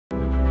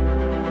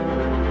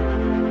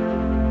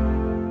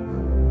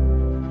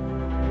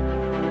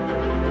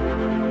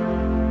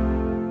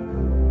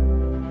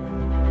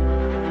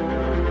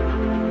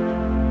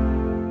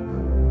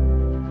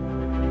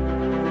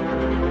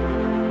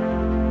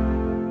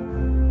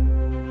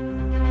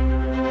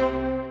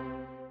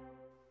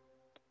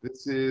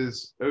This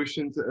is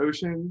Ocean to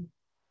Ocean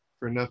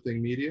for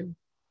Nothing Media,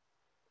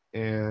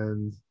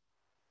 and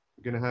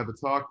I'm going to have a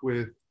talk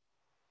with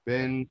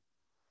Ben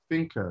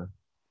FINKE.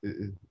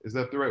 Is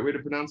that the right way to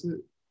pronounce it?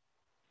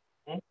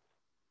 Mm-hmm.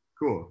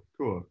 Cool,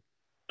 cool.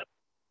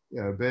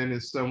 Yeah, Ben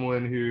is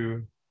someone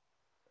who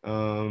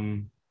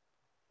I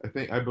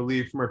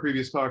believe from our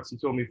previous talks, you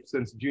told me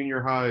since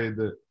junior high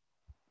that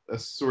a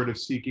sort of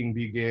seeking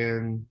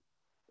began,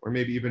 or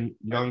maybe even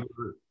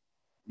younger.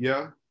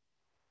 Yeah?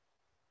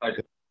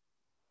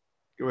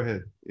 Go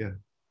ahead, yeah.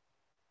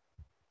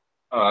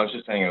 Oh, I was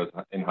just saying it was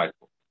in high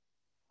school.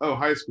 Oh,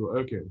 high school,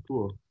 okay,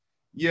 cool.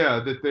 Yeah,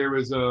 that there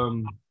was,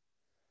 that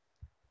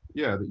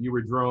you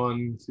were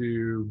drawn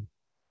to,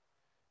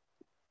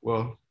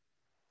 well,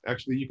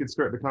 actually you could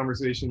start the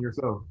conversation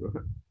yourself.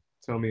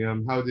 Tell me,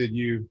 how did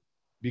you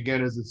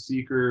begin as a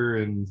seeker,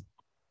 and,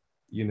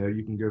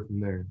 you can go from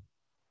there.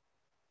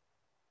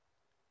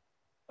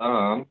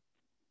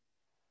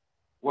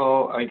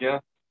 Well, I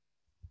guess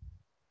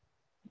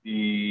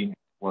the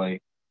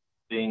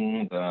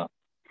thing that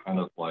kind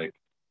of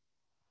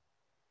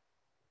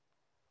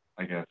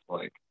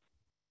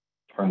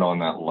turned on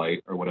that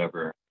light or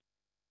whatever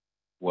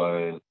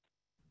was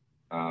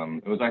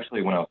it was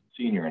actually when I was a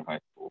senior in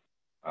high school.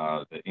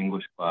 The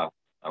English class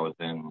I was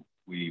in,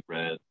 we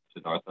read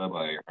Siddhartha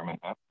by Herman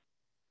Hesse,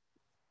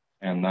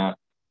 and that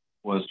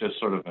was just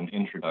sort of an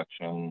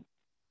introduction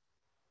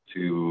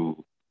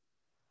to,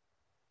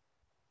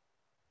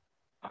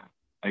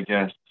 I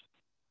guess,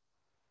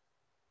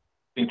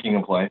 thinking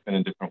of life in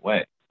a different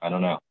way. I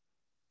don't know.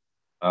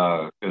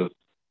 Because,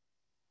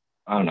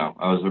 I don't know,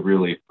 I was a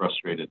really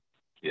frustrated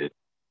kid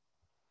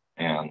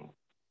and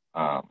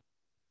not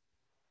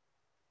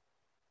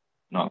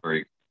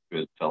very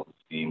good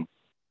self-esteem.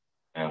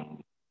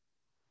 And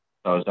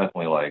so I was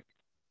definitely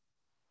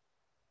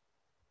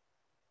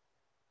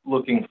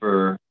looking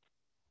for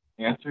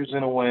answers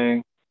in a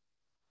way,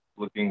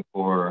 looking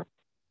for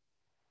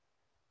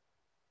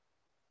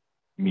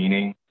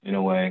meaning in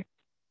a way,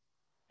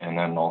 and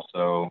then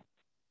also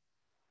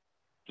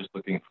just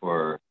looking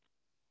for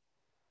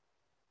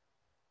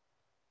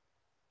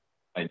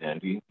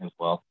identity as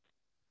well.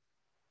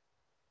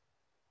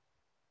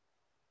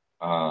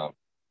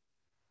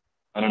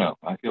 I don't know.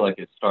 I feel like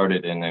it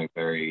started in a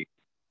very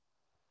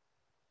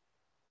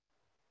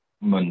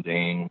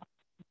mundane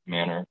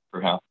manner,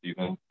 perhaps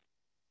even.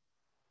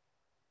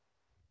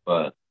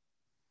 But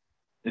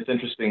it's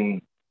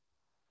interesting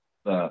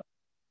that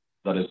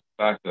is a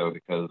fact, though,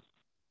 because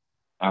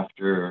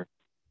after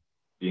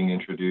being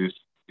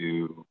introduced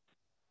to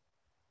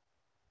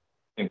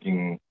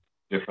thinking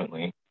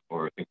differently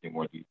or thinking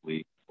more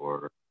deeply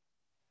or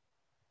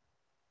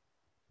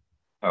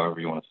however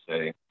you want to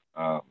say,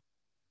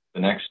 the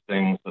next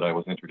things that I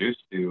was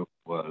introduced to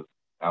was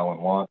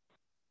Alan Watts,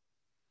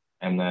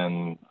 and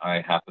then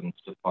I happened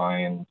to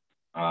find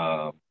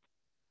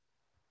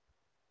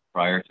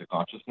Prior to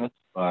Consciousness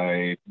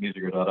by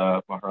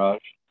Nisargadatta Maharaj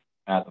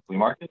at the flea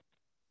market.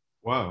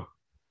 Wow.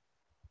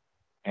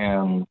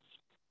 And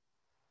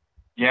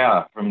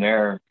yeah, from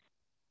there,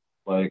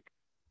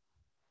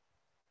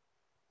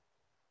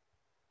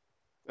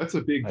 that's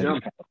a big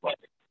jump.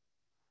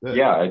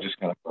 I just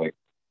kind of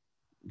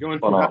going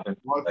from Alan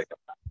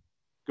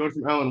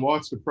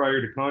Watts to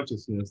Prior to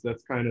Consciousness.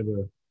 That's kind of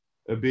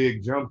a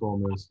big jump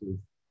almost.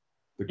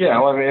 Yeah,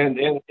 well, I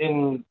mean,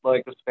 in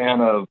a span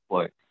of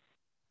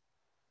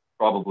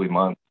probably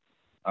months,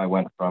 I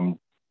went from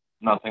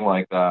nothing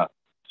like that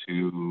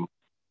to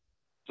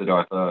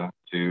Siddhartha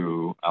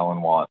to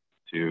Alan Watts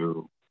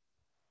to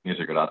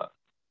Nisargadatta.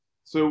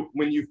 So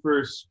when you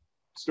first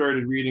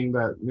started reading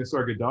that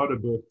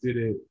Nisargadatta book, did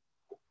it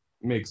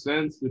make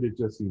sense? Did it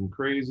just seem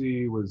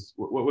crazy? What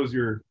was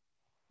your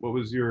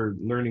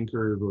learning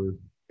curve or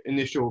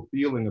initial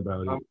feeling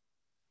about it?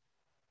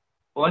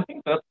 Well, I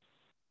think that's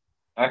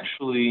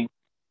actually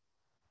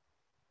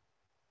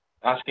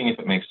asking if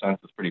it makes sense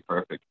is pretty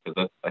perfect, because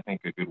that's, I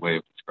think, a good way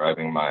of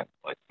describing my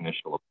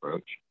initial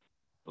approach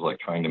of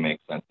trying to make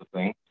sense of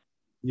things.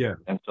 Yeah.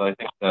 And so I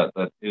think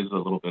that is a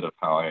little bit of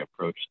how I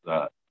approached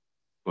that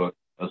book,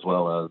 as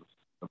well as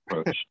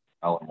approached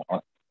Alan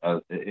Watts,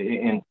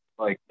 in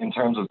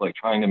terms of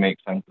trying to make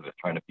sense of it,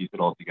 trying to piece it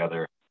all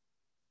together.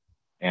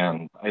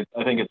 And I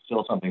think it's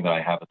still something that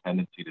I have a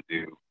tendency to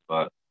do,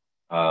 but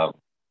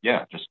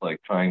just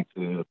trying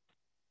to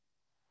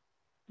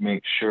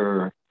make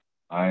sure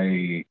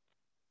I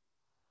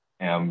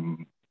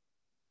am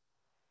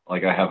I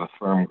have a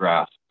firm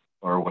grasp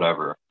or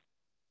whatever,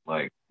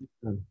 a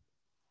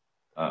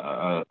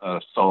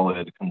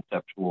solid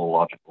conceptual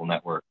logical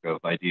network of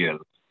ideas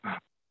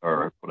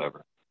or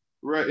whatever.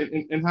 Right,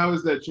 and how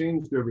has that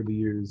changed over the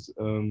years?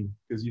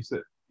 Because you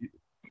said,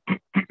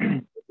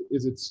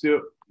 is it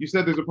still? You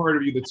said there's a part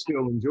of you that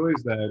still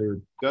enjoys that or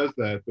does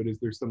that, but is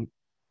there some?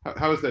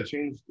 How has that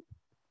changed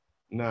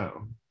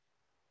now?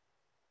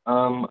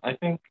 I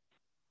think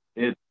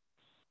it's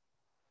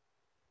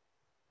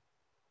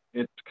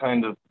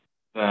kind of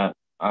that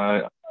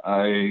I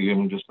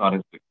am just not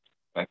as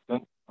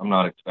expectant. I'm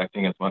not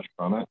expecting as much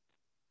from it.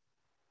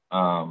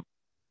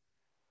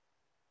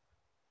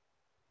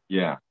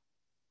 yeah,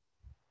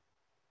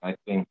 I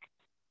think,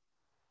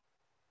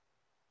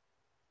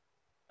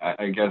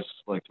 I guess,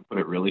 like, to put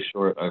it really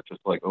short, I've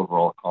just, like,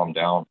 overall calmed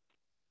down.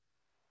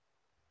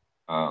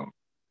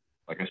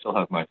 Like, I still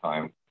have my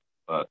time,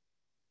 but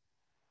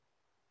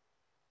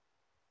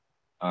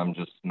I'm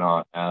just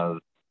not as,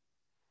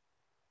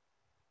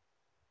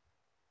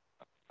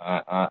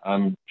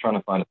 I'm trying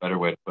to find a better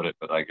way to put it,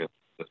 but I guess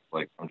just,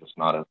 like, I'm just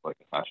not as, like,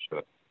 attached to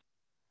it.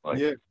 Like,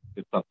 Yeah,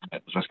 it's something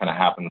that just kind of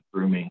happened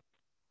through me.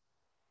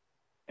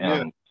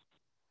 yeah, And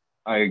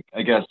I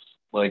guess,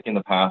 like, in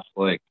the past,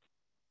 like,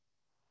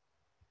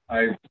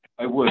 I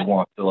would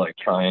want to, like,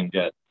 try and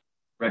get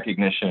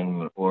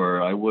recognition,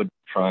 or I would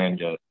try and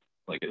get,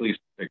 like, at least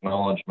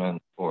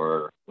acknowledgement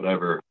or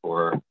whatever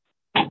for,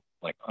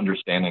 like,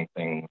 understanding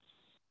things.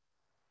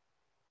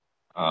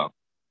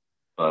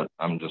 But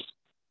I'm just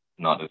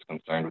not as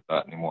concerned with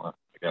that anymore,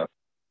 I guess.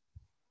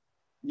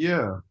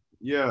 yeah,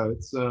 yeah.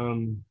 It's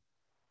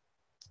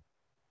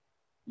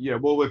yeah.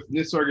 Well, with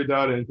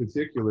Nisargadatta in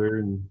particular,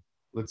 and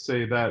let's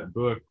say that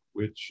book,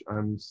 which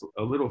I'm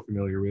a little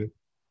familiar with.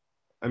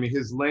 I mean,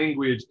 his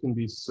language can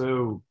be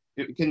so,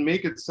 it can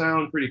make it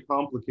sound pretty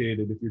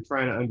complicated if you're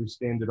trying to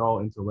understand it all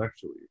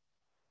intellectually,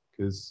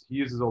 because he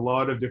uses a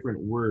lot of different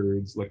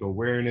words like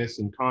awareness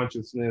and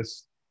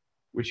consciousness,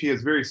 which he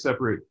has very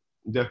separate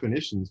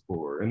definitions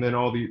for. And then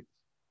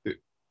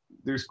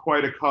there's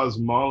quite a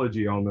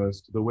cosmology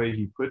almost to the way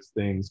he puts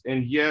things.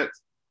 And yet,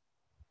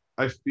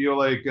 I feel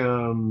like,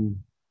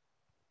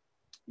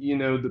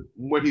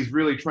 what he's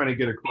really trying to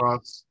get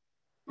across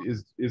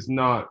is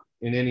not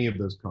in any of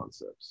those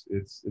concepts.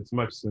 It's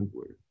much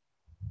simpler.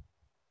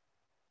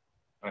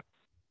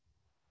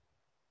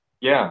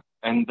 Yeah,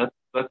 and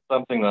that's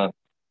something that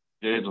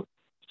did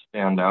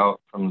stand out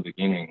from the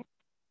beginning,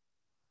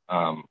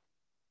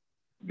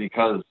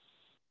 because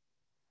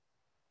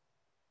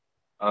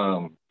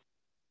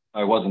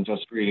I wasn't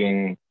just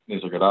reading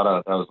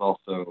Nisargadatta, I was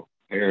also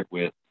paired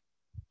with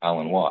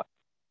Alan Watts.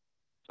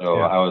 So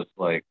Yeah. I was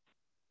like,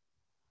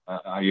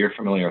 you're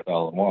familiar with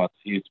Alan Watts.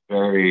 He's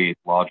very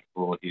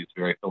logical. He's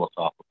very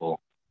philosophical.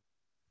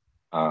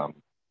 And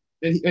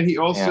he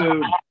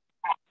also,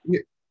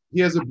 he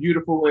has a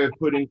beautiful way of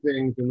putting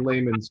things in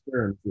layman's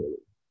terms, really.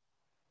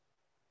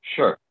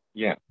 Sure,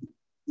 yeah.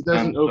 He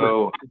doesn't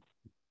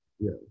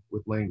yeah,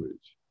 with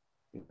language.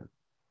 Yeah.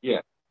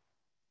 Yeah.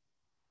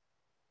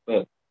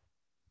 But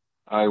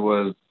I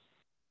was,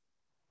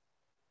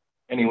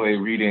 anyway,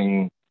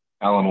 reading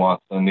Alan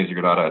Watts and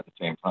Nisargadatta at the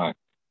same time.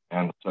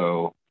 And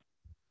so,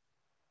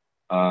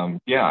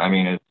 yeah, I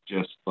mean, it's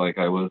just like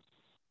I was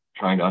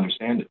trying to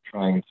understand it,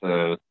 trying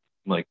to,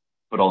 like,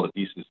 put all the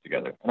pieces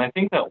together. And I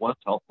think that was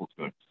helpful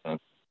to an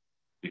extent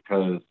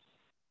because,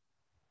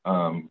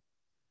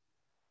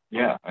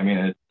 yeah, I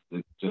mean,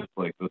 it's just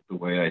like the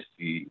way I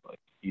see, like,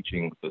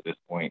 teachings at this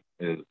point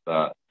is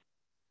that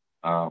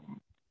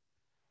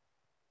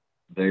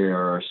there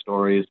are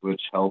stories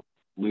which help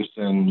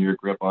loosen your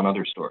grip on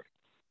other stories,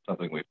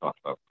 something we've talked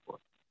about before.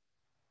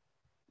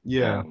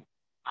 Yeah. And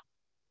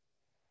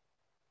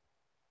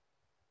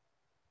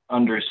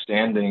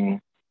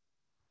understanding,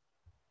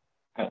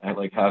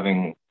 like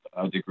having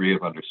a degree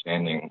of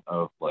understanding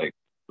of, like,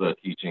 the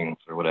teachings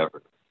or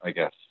whatever, I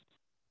guess,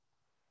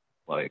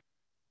 like,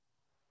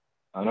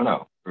 I don't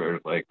know, for,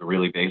 like, a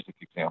really basic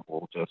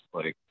example, just,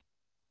 like,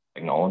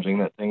 acknowledging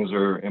that things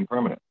are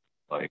impermanent,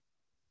 like,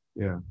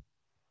 Yeah.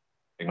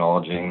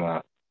 acknowledging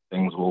that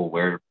things will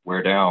wear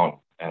down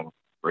and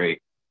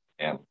break,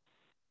 and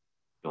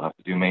you'll have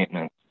to do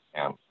maintenance,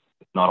 and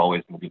it's not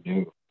always going to be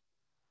new.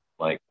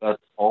 Like,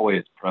 that's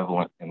always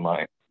prevalent in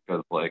life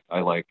because, like,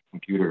 I like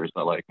computers,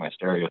 I like my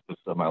stereo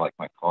system, I like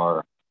my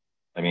car.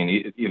 I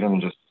mean,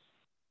 even just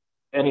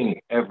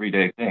any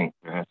everyday thing,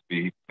 there has to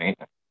be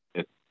maintenance.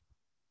 It's,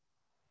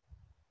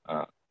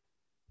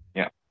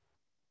 yeah.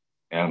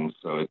 And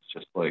so it's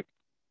just like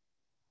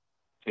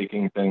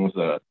taking things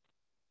that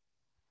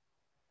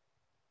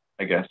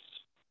I guess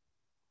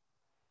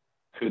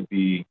could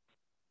be,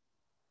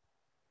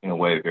 in a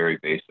way, very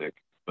basic,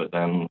 but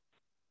then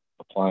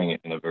applying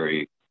it in a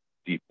very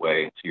deep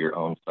way to your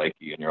own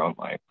psyche and your own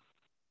life.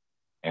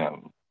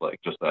 And,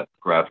 like, just that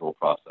gradual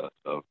process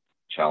of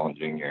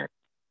challenging your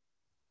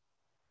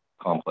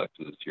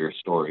complexes, your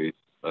stories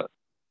that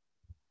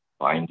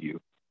bind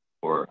you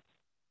or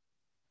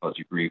cause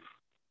you grief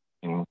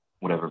in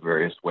whatever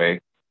various way.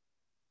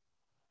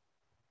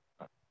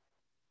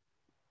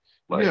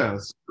 Like,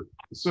 Yes.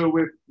 So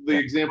with the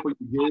example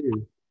you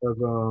gave of,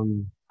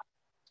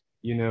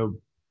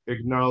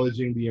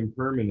 acknowledging the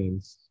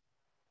impermanence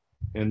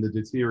and the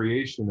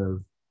deterioration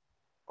of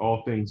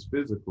all things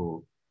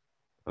physical,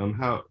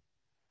 how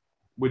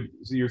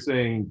so you're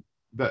saying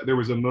that there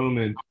was a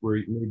moment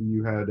where maybe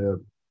you had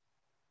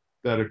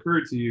that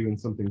occurred to you and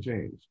something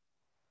changed?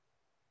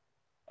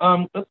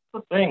 that's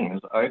the thing,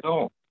 is I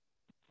don't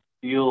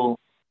feel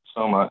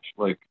so much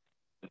like,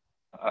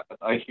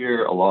 I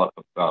hear a lot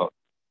about,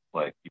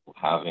 like, people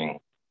having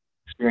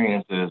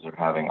experiences or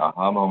having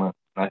aha moments,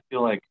 and I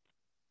feel like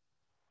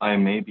I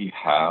maybe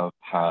have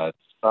had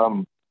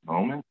some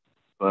moments,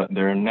 but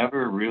they're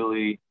never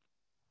really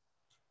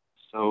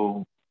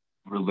so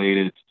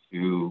related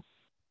to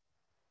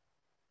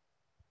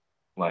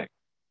like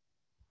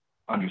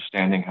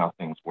understanding how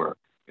things work.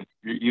 It's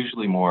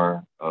usually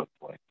more of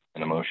like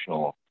an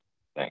emotional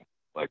thing,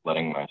 like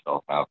letting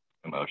myself have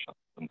emotions.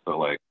 And so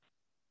like,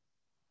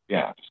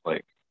 yeah, just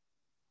like,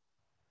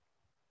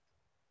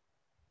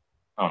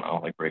 I don't know,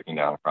 like breaking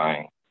down,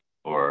 crying,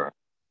 or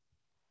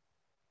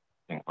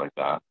things like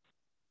that.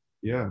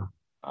 Yeah.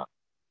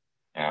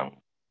 And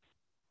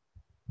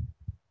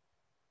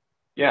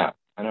yeah,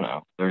 I don't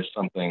know. There's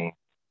something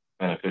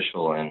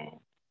beneficial in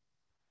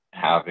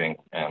having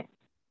and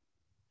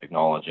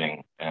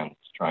acknowledging and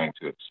trying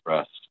to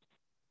express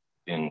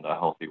in a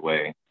healthy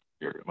way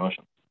your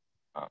emotions.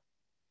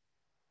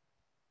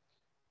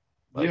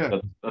 Like Yeah.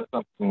 that's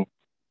something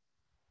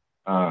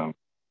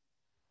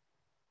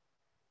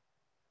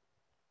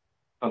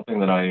something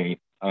that I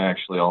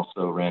actually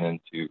also ran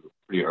into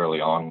pretty early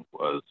on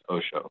was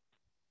Osho.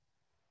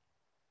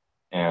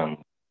 And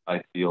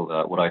I feel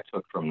that what I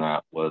took from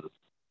that was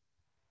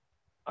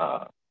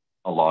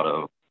a lot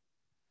of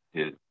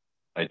his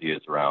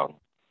ideas around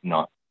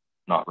not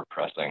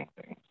repressing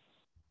things.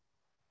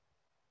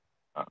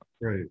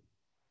 Right.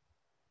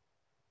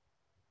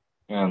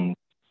 And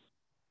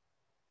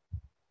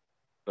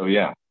so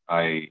yeah,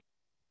 I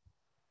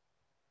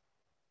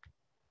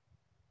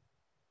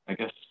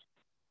guess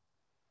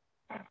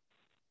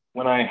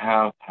when I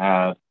have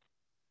had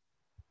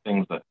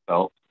things that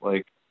felt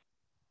like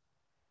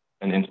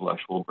an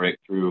intellectual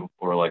breakthrough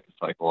or like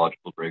a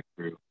psychological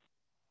breakthrough,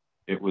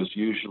 it was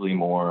usually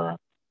more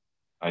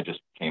I just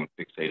became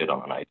fixated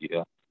on an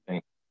idea, I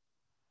think,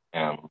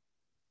 and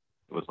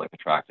it was like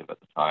attractive at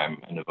the time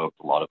and evoked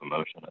a lot of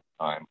emotion at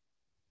the time.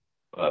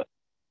 But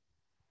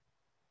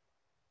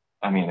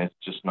I mean, it's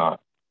just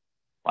not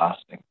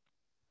lasting,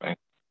 right?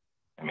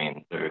 I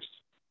mean, there's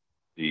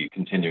the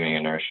continuing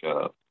inertia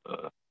of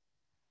the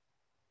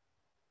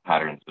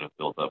patterns that have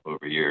built up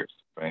over years,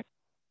 right?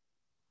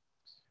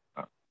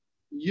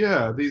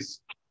 Yeah.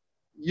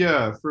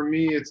 Yeah, for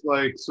me, it's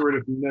like sort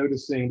of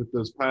noticing that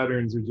those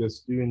patterns are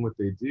just doing what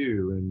they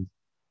do. And,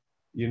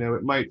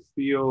 it might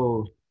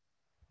feel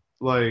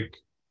like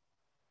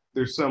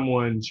there's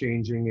someone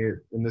changing it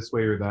in this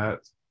way or that,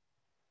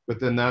 but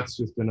then that's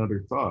just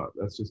another thought.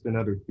 That's just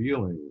another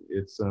feeling.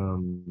 It's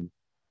all,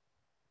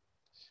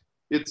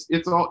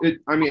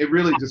 I mean, it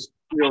really just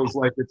feels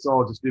like it's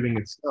all just doing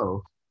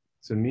itself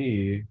to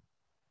me.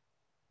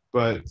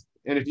 But,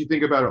 and if you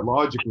think about it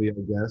logically, I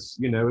guess,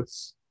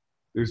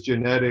 there's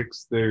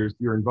genetics, there's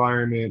your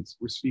environment.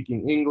 We're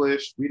speaking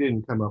English. We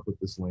didn't come up with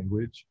this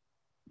language.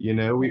 We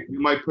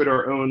might put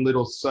our own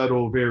little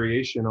subtle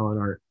variation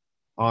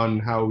on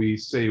how we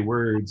say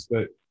words,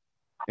 but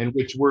and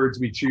which words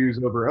we choose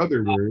over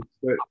other words.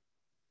 But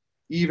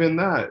even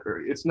that,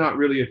 it's not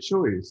really a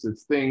choice.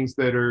 It's things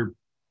that are,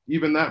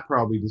 even that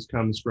probably just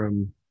comes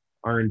from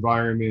our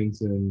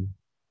environment and,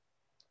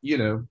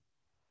 yeah,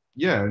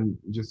 and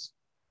just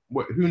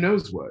who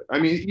knows what. I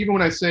mean, even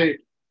when I say,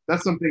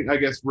 that's something I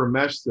guess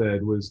Ramesh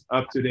said was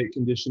up-to-date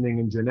conditioning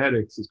and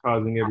genetics is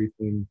causing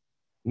everything.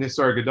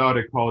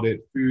 Nisargadatta called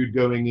it food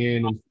going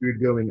in and food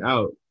going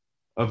out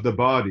of the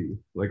body,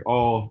 like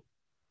all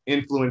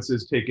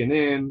influences taken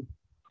in,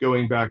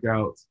 going back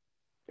out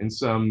in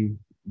some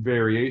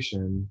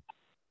variation.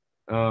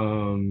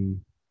 Yeah,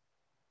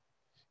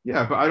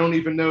 but I don't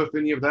even know if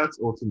any of that's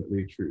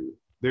ultimately true.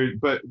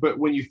 But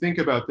when you think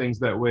about things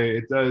that way,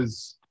 it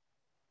does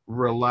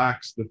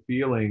relax the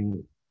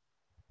feeling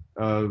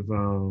of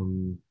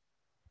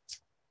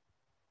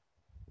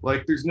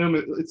like there's no,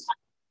 it's,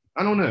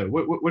 I don't know,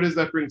 what does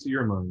that bring to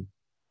your mind,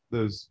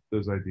 those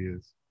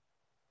ideas?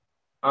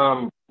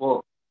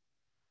 Well,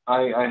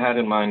 I had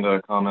in mind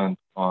a comment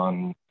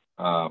on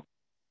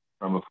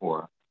from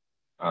before.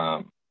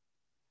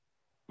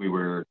 We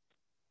were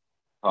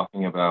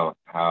talking about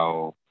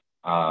how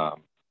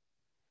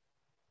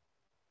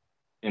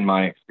in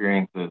my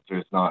experiences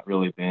there's not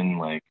really been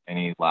like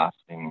any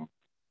lasting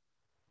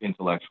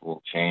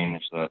intellectual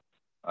change that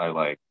I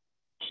like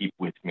keep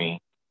with me.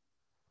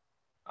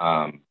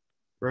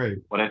 Right.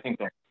 What I think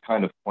that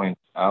kind of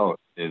points out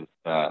is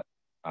that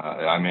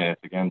I mean,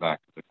 it's again back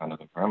to the kind of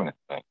impermanent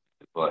thing.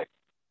 It's like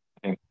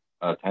I think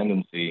a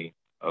tendency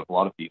of a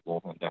lot of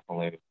people, and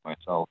definitely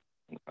myself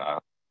in the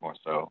past more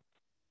so,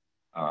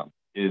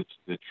 is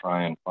to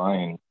try and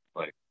find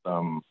like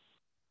some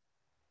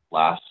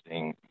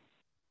lasting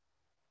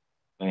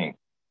thing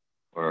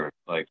or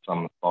like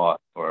some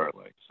thought or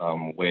like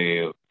some way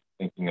of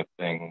thinking of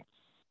things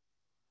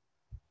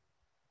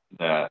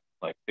that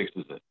like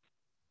fixes it.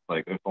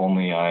 Like if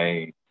only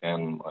I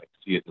can like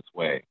see it this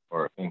way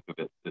or think of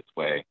it this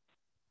way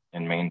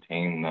and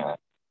maintain that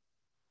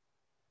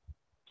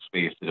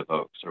space it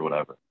evokes or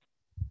whatever,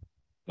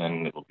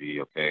 then it'll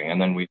be okay.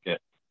 And then we get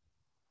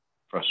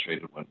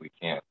frustrated when we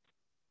can't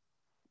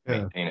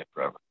maintain it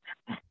forever.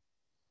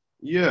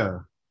 Yeah.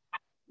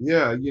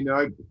 Yeah.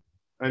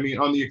 I mean,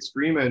 on the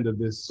extreme end of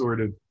this sort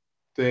of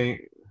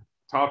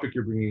topic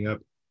you're bringing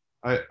up,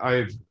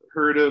 I've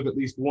heard of at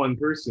least one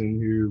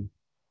person who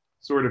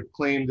sort of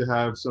claimed to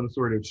have some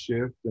sort of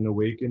shift and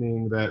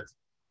awakening that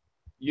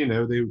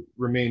they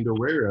remained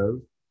aware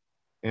of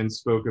and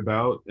spoke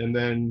about, and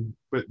then,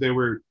 but they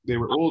were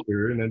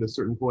older, and at a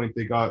certain point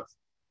they got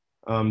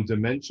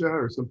dementia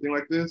or something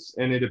like this,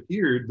 and it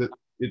appeared that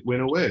it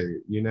went away,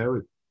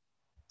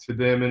 to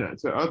them and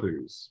to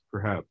others,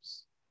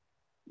 perhaps,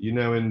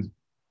 and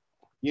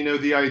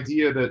the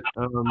idea that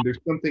there's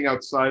something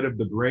outside of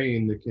the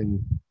brain that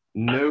can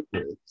know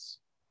this,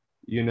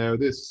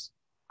 this,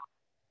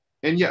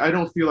 and yet I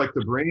don't feel like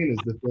the brain is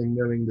the thing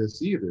knowing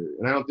this either,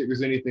 and I don't think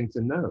there's anything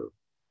to know.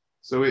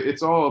 So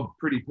it's all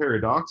pretty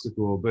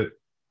paradoxical, but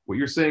what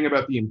you're saying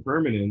about the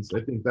impermanence, I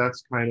think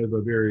that's kind of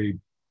a very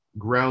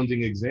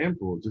grounding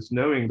example, just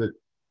knowing that,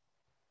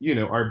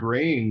 our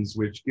brains,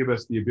 which give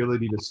us the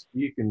ability to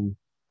speak and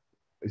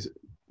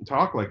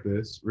talk like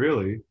this,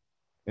 really,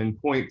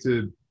 and point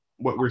to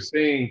what we're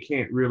saying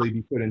can't really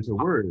be put into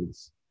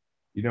words,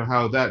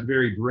 how that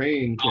very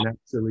brain can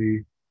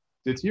actually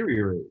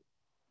deteriorate,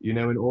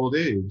 in old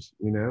age,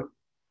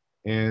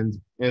 and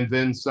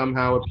then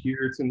somehow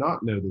appear to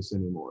not know this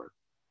anymore.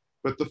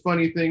 But the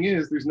funny thing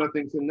is, there's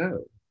nothing to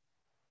know.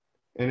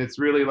 And it's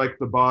really like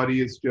the body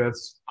is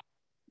just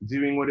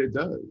doing what it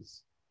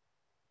does.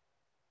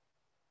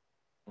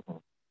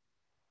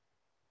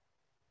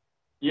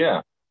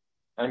 Yeah.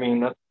 I mean,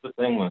 that's the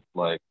thing with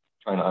like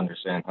trying to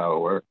understand how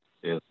it works,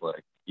 is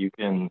like you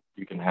can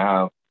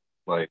have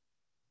like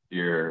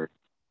your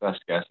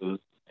best guesses,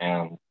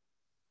 and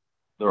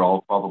they're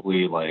all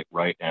probably like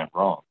right and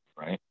wrong,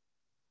 right?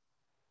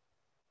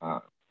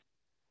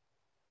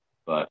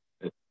 But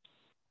it's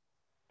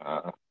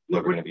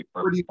never going to be perfect.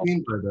 What do you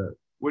mean by that?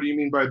 What do you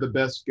mean by the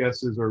best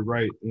guesses are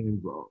right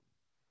and wrong?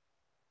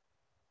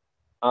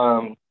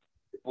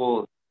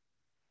 Well,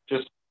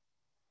 just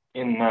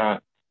in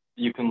that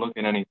you can look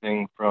at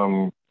anything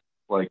from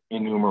like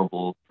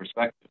innumerable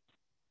perspectives.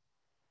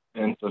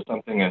 And so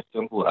something as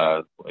simple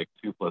as like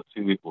 2 +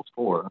 2 =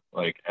 4,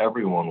 like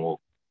everyone will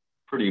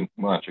pretty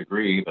much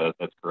agree that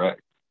that's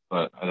correct.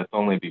 But that's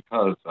only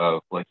because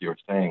of, like you were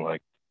saying,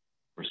 like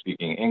we're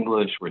speaking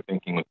English, we're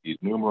thinking with these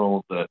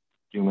numerals that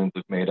humans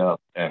have made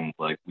up, and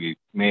like we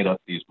made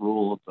up these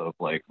rules of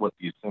like what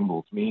these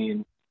symbols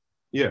mean.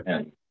 Yeah.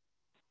 And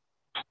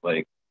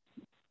like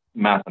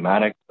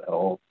mathematics at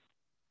all.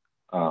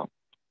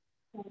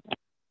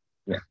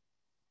 Yeah.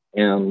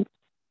 And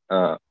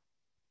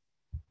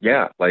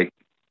yeah, like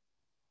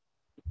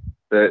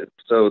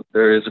so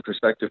there is a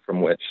perspective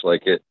from which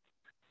like it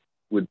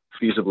would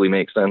feasibly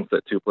make sense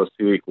that 2 +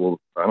 2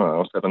 = I don't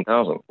know,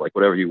 7,000, like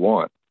whatever you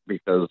want,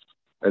 because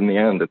in the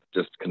end it's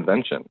just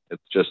convention.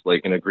 It's just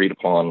like an agreed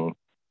upon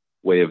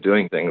way of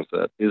doing things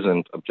that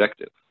isn't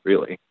objective,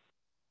 really.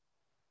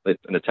 It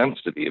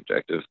attempts to be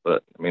objective,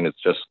 but I mean,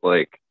 it's just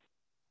like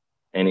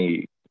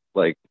any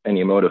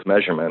mode of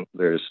measurement,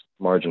 there's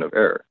margin of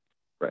error,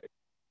 right?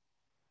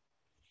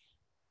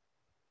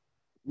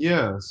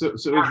 Yeah. So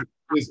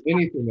is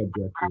anything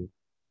objective?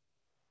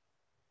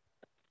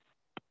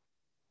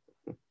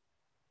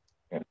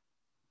 Yeah.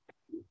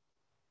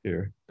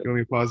 Here, can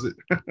we pause it?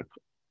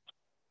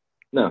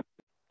 No.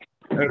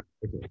 Okay.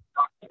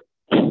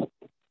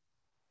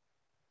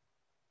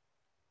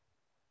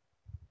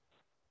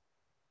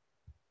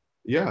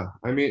 Yeah,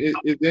 I mean,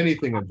 is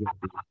anything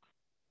objective?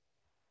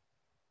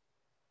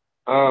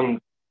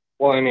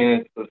 Well, I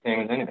mean, it's the same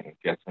as anything,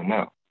 yes and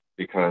no,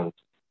 because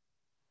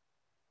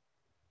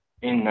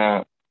in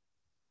that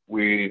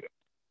we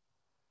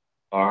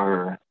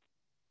are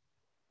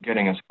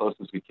getting as close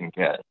as we can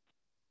get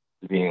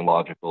to being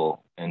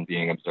logical and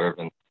being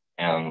observant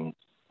and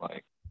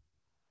like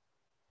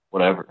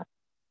whatever.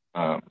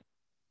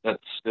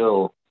 That's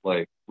still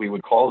like, we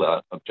would call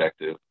that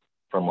objective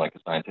from like a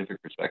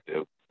scientific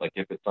perspective. Like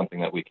if it's something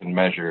that we can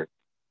measure,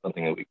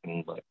 something that we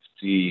can like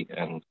see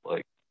and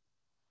like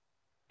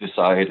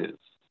decide is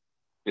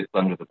fits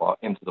into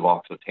the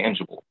box of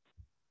tangible,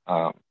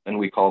 and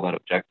we call that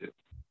objective.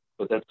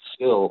 But that's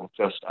still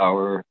just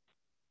our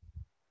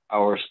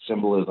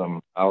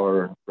symbolism,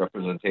 our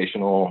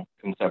representational,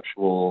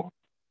 conceptual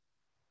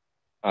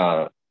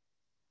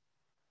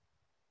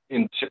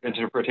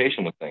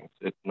interpretation of things.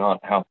 It's not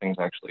how things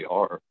actually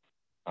are.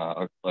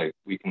 Like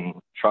we can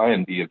try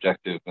and be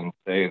objective and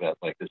say that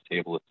like this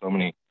table is so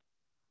many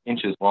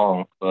inches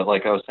long, but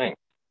like I was saying,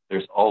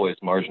 there's always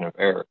margin of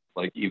error.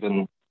 Like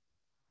even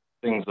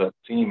things that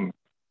seem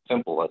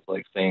simple, as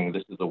like saying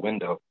this is a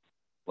window,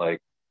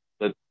 like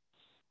that's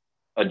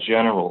a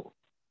general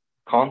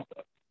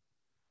concept.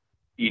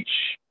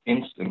 Each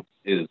instance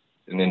is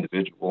an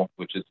individual,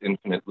 which is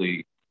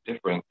infinitely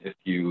different if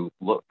you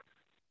look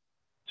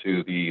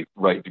to the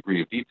right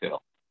degree of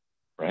detail,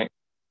 right?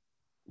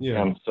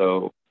 Yeah. And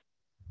so,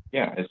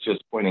 yeah, it's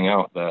just pointing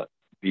out that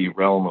the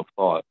realm of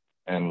thought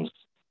and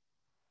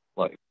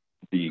like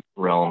the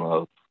realm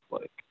of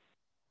like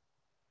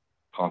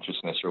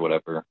consciousness or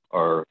whatever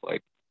are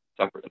like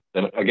separate.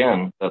 Then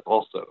again, that's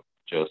also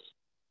just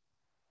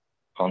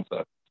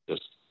concept,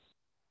 just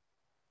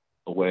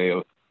a way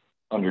of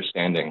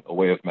understanding, a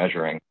way of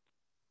measuring.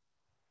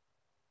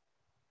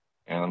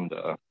 And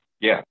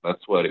yeah,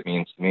 that's what it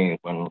means to me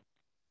when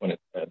it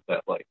said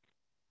that like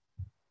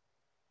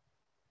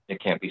it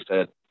can't be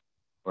said,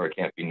 or it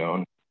can't be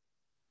known,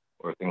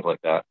 or things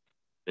like that.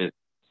 It's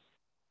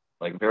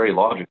like very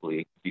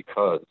logically,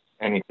 because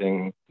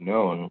anything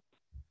known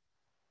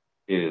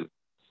is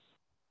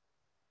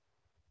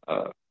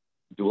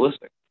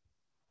dualistic.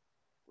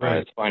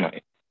 Right. It's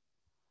finite.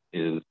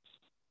 Is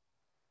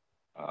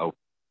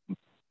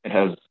it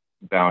has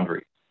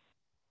boundaries.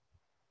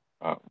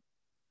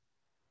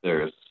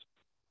 There's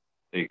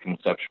a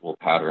conceptual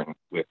pattern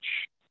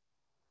which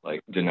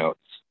like denotes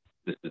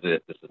this is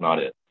it, this is not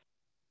it.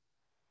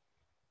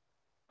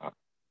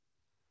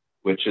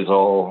 Which is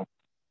all,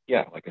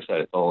 yeah, like I said,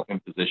 it's all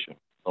imposition,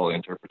 it's all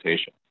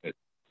interpretation. It's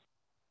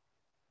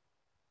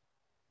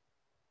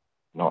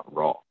not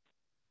raw.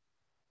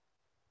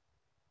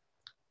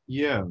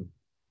 Yeah.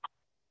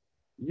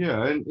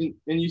 Yeah. And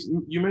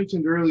you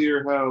mentioned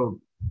earlier how,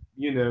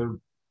 you know,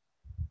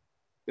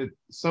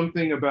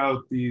 something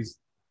about this,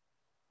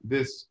 I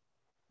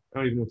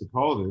don't even know what to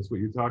call this,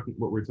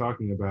 what we're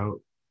talking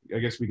about. I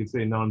guess we could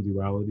say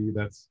non-duality.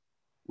 That's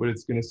what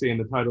it's going to say in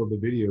the title of the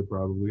video,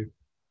 probably.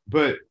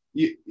 But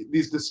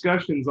these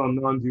discussions on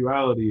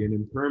non-duality and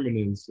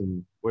impermanence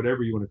and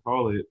whatever you want to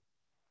call it,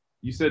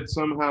 you said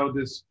somehow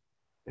this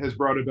has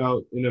brought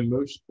about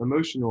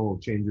emotional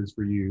changes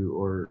for you,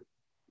 or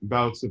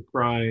bouts of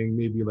crying,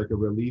 maybe like a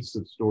release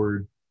of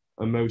stored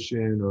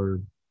emotion,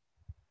 or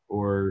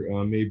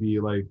maybe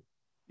like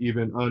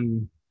even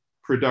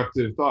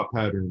unproductive thought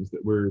patterns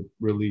that were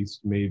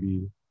released.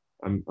 Maybe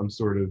I'm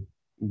sort of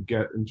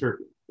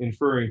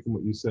inferring from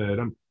what you said.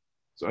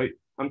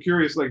 I'm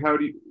curious, like, how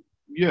do you,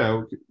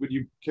 yeah, would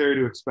you care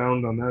to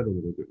expound on that a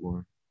little bit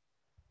more?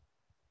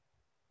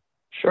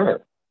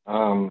 Sure.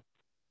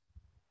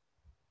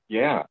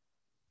 Yeah.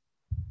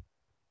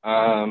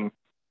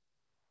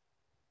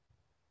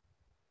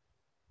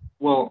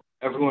 Well,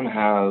 everyone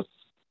has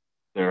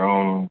their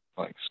own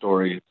like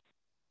stories,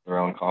 their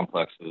own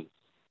complexes,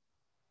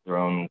 their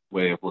own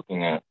way of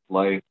looking at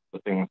life, the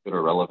things that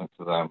are relevant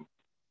to them,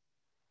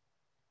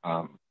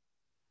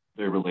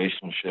 their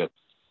relationships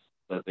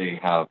that they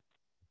have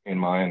in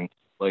mind,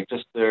 like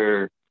just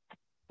their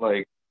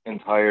like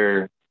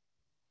entire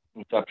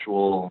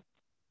conceptual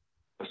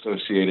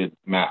associated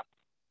map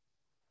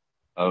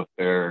of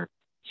their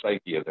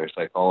psyche, of their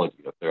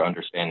psychology, of their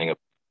understanding of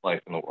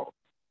life in the world.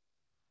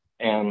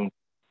 And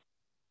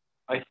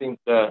I think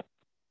that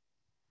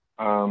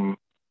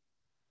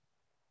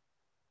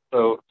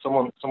so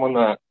someone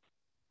that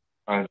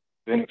I've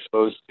been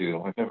exposed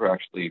to, I've never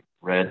actually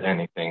read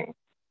anything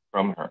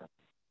from her,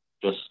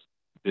 just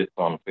bits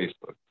on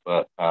Facebook,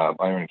 but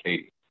Byron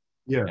Katie,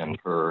 Yeah, and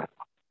her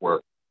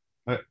work.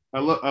 I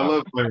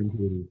love Byron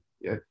Katie.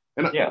 Yeah,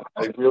 and yeah,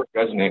 I really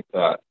resonate with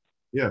that.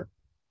 Yeah,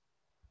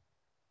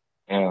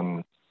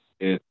 and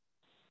it's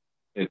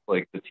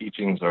like the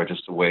teachings are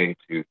just a way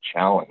to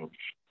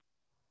challenge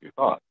your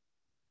thoughts,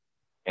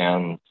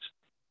 and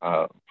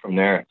from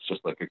there it's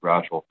just like a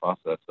gradual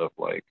process of,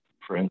 like,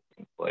 for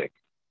instance, like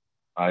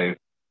I've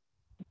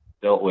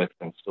dealt with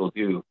and still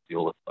do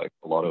deal with like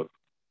a lot of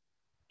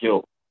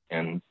guilt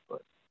and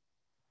like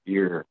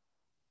fear,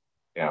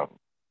 and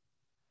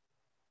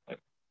like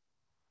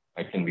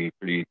I can be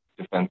pretty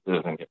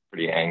defensive and get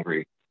pretty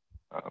angry,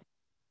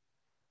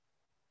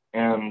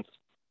 and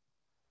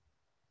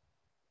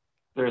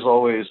there's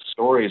always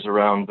stories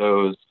around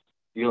those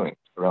feelings,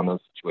 around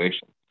those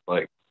situations,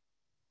 like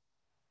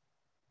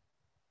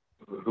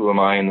who am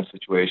I in the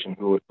situation,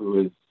 who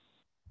is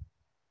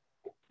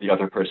the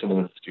other person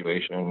in the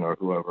situation, or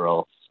whoever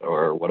else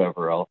or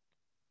whatever else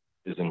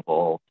is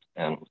involved,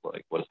 and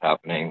like what is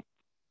happening,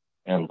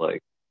 and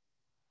like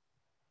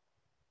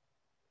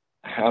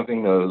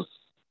having those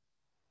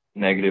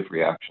negative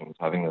reactions,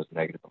 having those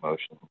negative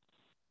emotions.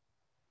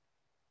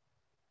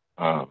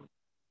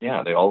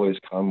 Yeah, they always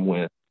come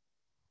with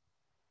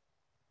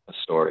a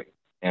story,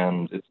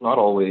 and it's not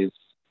always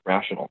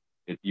rational.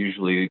 It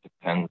usually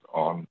depends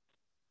on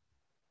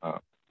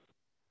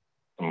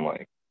some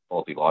like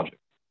faulty logic,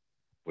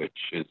 which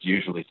is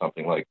usually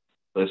something like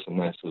this and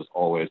this is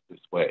always this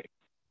way,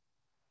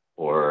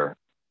 or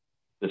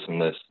this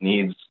and this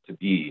needs to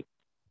be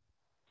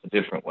a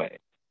different way,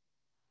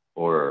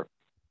 or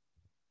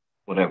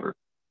whatever.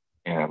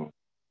 And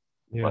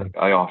like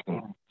I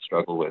often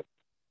struggle with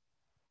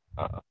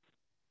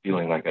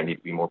feeling like I need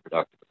to be more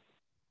productive.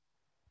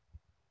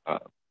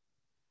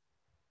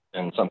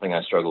 And something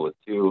I struggle with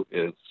too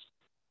is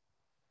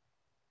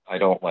I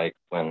don't like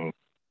when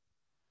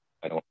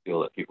I don't feel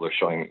that people are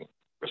showing me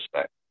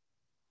respect.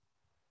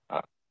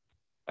 I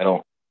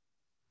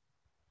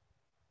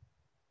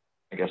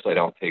guess I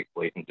don't take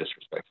blatant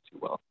disrespect too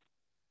well.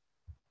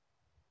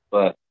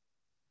 But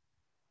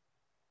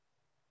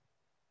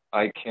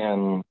I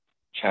can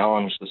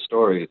challenge the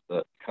stories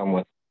that come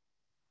with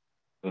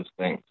those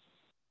things.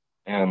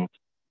 And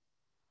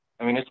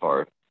I mean, it's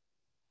hard.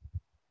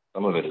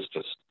 Some of it is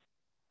just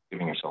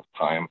giving yourself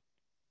time.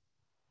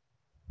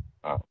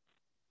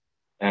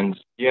 And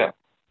yeah,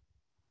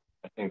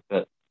 I think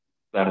that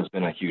has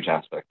been a huge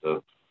aspect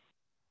of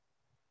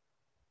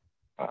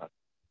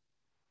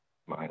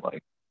my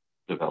like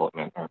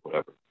development or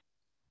whatever.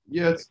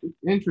 Yeah, it's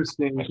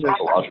interesting. My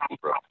psychological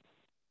growth.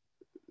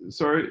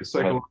 Sorry,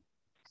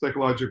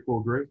 psychological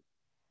growth.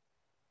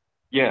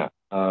 Yeah,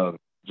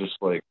 just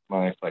like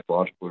my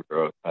psychological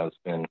growth has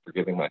been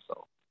forgiving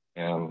myself,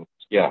 and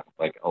yeah,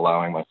 like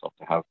allowing myself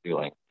to have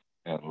feelings,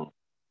 and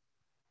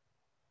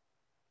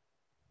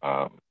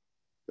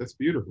That's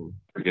beautiful.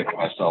 forgiving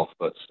myself,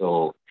 but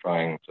still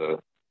trying to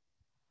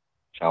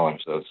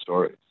challenge those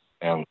stories.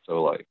 And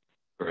so, like,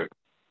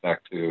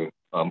 back to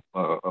a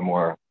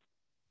more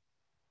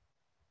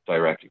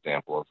direct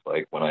example, it's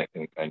like when I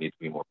think I need to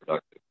be more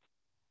productive,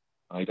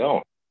 I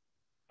don't.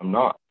 I'm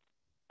not.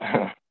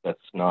 That's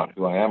not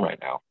who I am right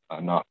now.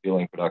 I'm not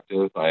feeling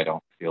productive. I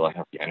don't feel I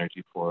have the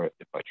energy for it.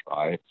 If I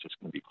try, it's just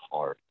going to be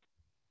hard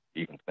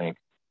to even think.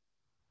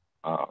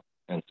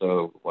 And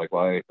so, like,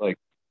 why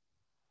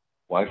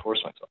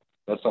force myself?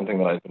 That's something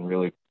that I've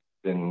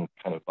been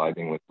kind of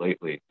vibing with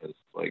lately, is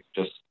like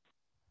just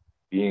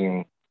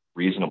being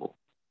reasonable.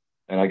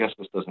 And I guess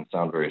this doesn't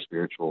sound very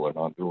spiritual or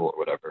non-dual or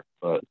whatever,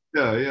 but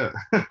Yeah.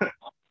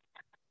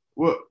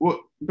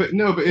 But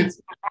no, but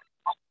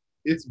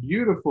it's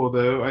beautiful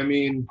though.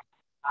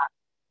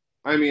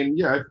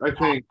 Yeah, I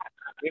think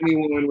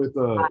anyone with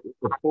a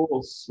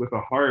pulse, with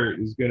a heart,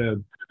 is gonna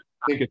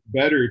think it's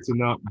better to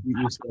not beat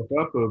yourself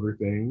up over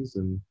things,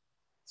 and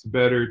it's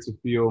better to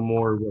feel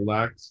more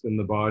relaxed in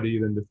the body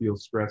than to feel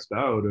stressed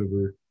out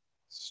over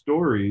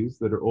stories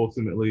that are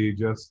ultimately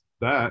just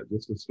that,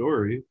 just a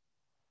story.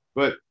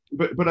 But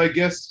I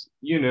guess,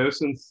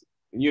 since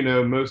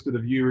most of the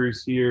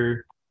viewers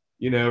here,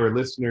 or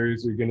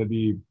listeners are going to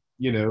be,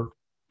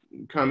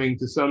 coming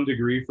to some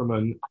degree from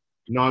a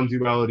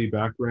non-duality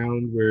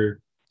background where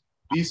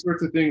these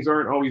sorts of things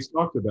aren't always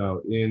talked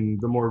about in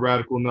the more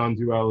radical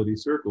non-duality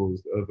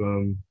circles of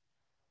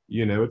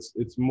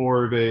it's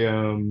more of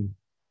a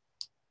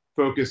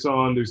focus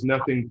on there's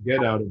nothing to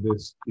get out of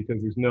this because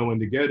there's no one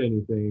to get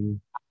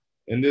anything.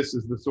 And this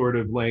is the sort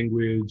of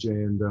language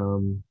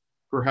and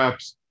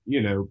perhaps,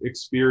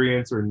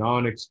 experience or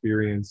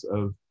non-experience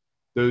of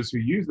those who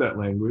use that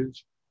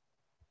language.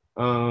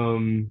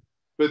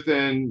 But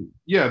then,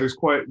 yeah,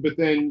 but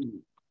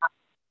then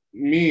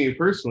me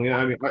personally,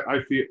 I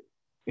feel,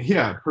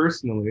 yeah,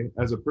 personally,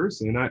 as a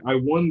person, I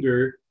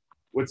wonder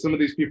what some of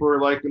these people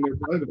are like in their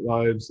private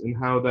lives and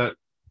how that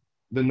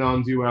the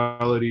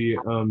non-duality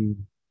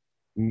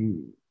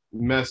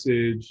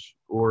message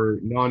or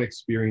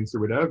non-experience or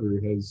whatever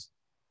has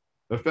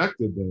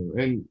affected them.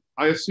 And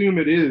I assume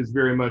it is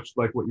very much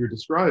like what you're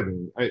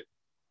describing.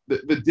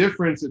 The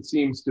difference, it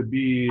seems to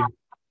be,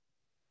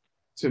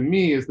 to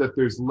me, is that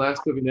there's less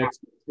of an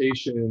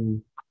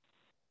expectation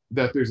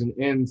that there's an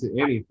end to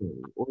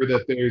anything, or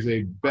that there's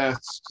a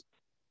best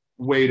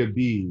way to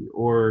be,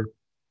 or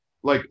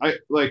I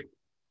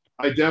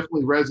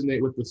definitely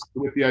resonate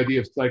with the idea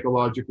of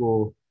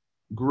psychological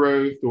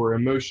growth or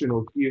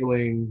emotional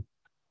healing.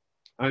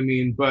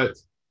 But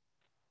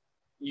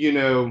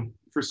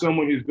for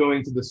someone who's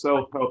going to the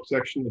self-help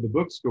section of the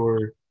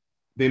bookstore,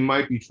 they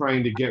might be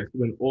trying to get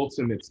to an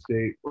ultimate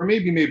state, or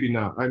maybe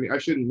not. I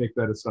shouldn't make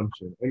that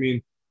assumption.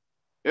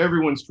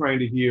 Everyone's trying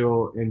to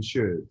heal and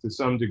should, to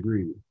some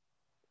degree,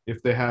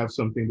 if they have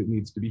something that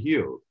needs to be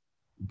healed.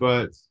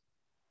 But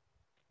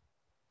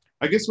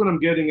I guess what I'm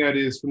getting at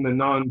is, from the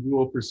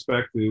non-dual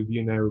perspective,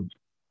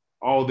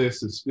 all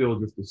this is still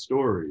just a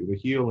story, the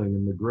healing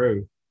and the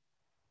growth.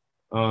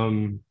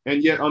 And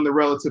yet on the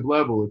relative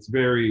level, it's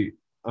very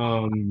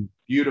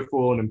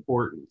beautiful and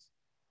important.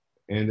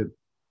 And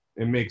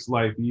it makes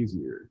life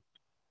easier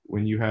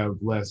when you have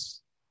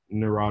less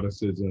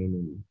neuroticism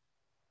and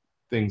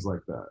things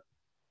like that.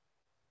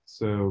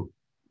 So,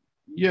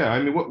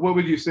 yeah, what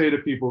would you say to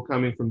people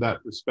coming from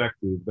that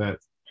perspective, that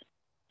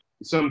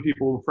some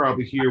people will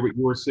probably hear what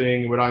you're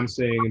saying and what I'm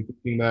saying and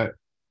thinking that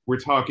we're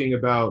talking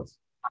about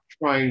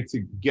trying to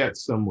get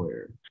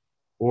somewhere,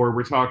 or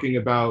we're talking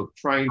about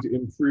trying to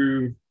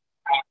improve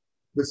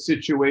the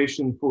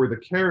situation for the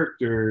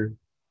character,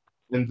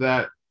 and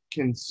that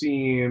can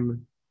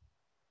seem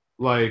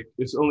like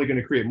it's only going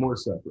to create more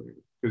suffering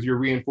because you're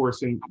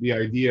reinforcing the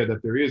idea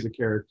that there is a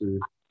character,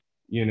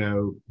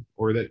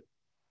 or that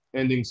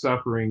ending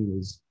suffering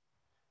is.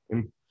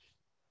 Do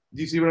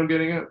you see what I'm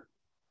getting at?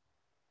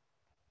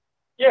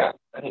 Yeah,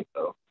 I think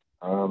so.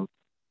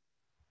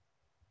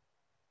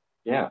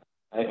 Yeah,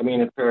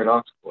 it's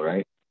paradoxical,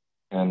 right?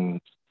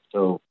 And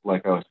so,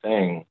 like I was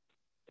saying,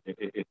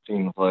 it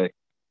seems like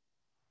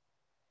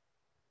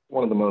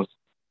one of the most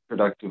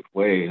productive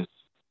ways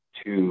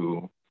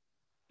to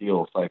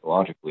heal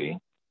psychologically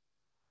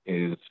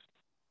is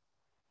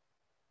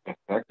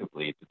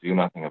effectively to do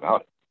nothing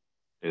about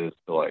it, is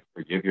to like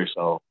forgive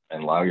yourself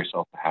and allow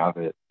yourself to have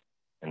it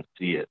and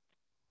see it.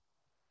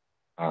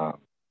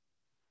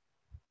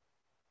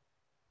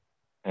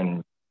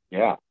 And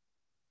yeah.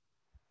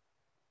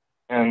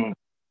 And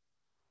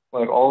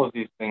like all of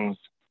these things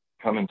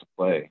come into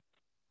play,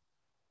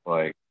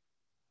 like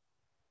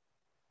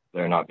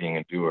there not being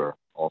a doer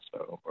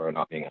also, or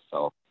not being a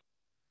self.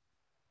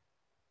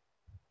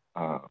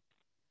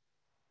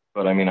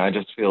 But I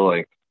just feel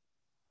like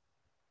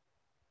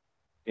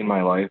in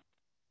my life,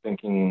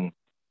 thinking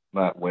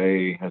that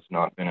way has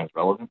not been as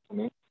relevant to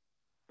me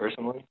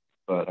personally.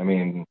 But I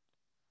mean,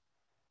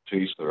 to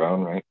each their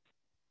own, right?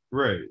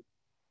 Right.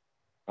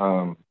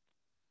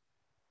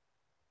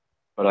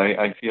 But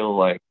I feel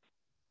like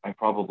I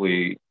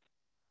probably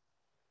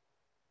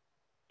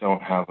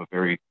don't have a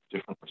very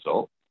different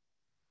result.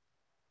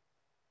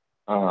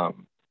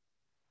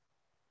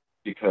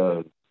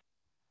 Because,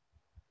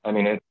 I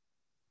mean, it's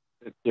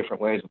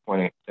different ways of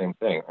pointing at the same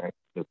thing, right?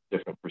 It's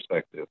different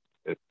perspectives,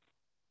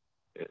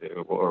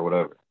 or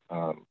whatever.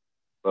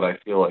 But I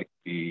feel like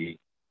the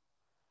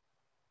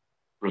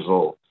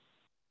result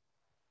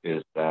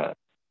is that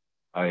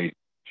I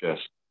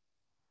just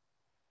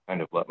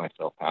kind of let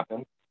myself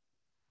happen.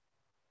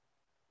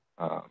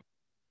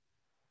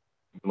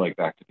 Like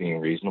back to being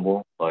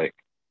reasonable, like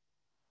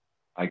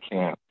I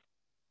can't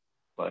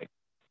like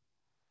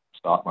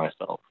stop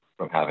myself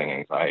from having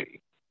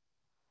anxiety.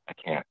 I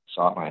can't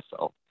stop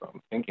myself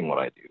from thinking what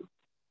I do.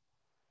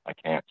 I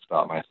can't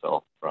stop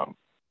myself from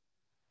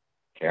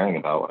caring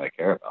about what I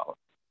care about.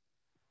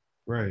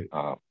 Right.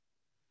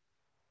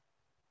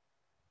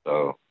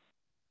 So,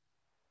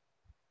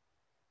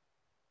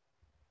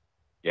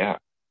 yeah.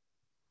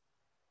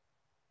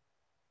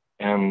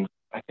 And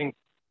I think,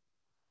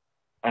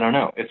 I don't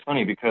know, it's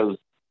funny because,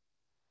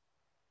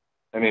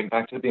 I mean,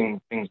 back to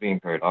things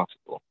being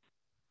paradoxical,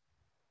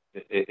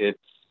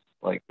 it's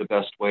like the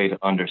best way to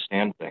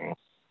understand things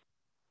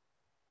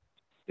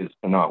is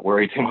to not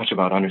worry too much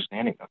about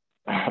understanding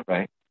them,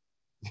 right?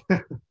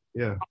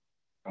 Yeah.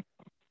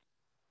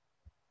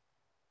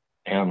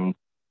 And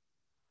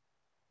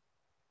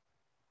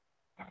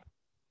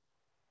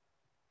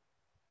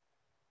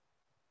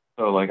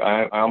so, like,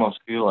 I almost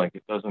feel like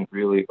it doesn't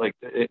really, like,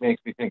 it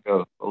makes me think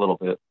of a little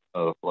bit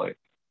of, like,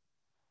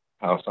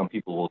 how some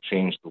people will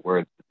change the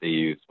words that they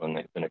use when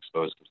they've been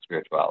exposed to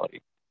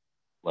spirituality.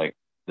 Like,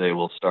 they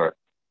will start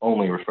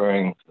only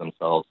referring to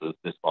themselves as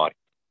this body,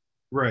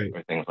 Right.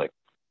 or things like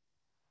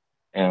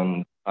that.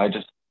 And I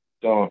just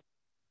don't,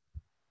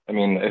 I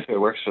mean, if it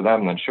works for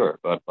them, then sure.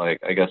 But, like,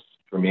 I guess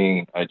for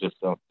me, I just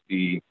don't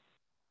see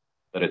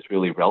that it's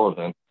really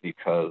relevant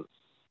because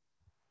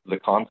the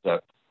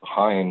concept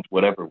behind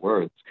whatever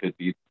words could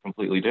be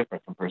completely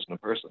different from person to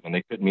person, and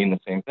they could mean the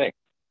same thing.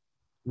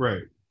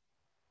 Right.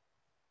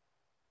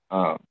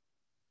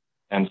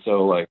 And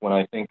so, like, when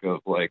I think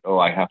of, like, oh,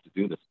 I have to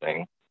do this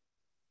thing,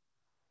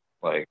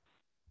 like,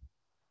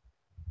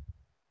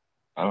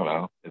 I don't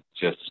know, it's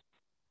just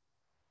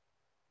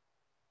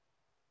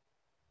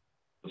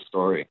the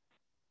story,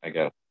 I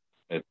guess.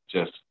 It's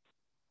just,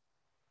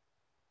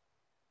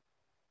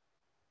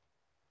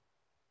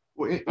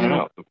 Well, I don't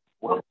know, the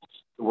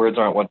words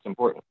aren't what's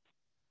important.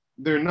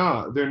 they're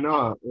not. They're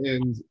not.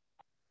 And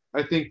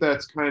I think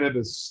that's kind of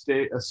a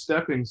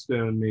stepping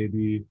stone,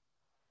 maybe,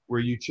 where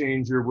you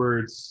change your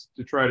words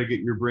to try to get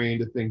your brain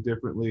to think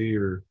differently,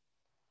 or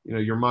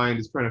your mind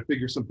is trying to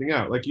figure something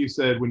out. Like you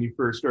said, when you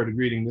first started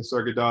reading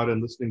Nisargadatta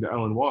and listening to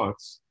Alan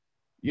Watts,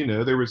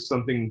 there was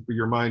something for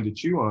your mind to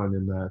chew on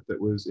in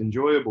that was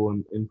enjoyable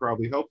and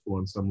probably helpful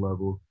on some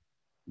level.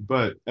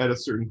 But at a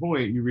certain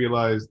point, you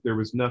realized there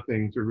was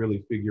nothing to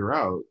really figure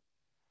out.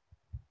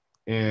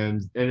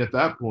 And at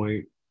that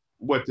point,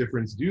 what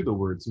difference do the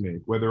words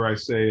make? Whether I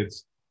say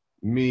it's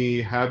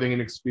me having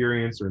an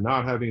experience or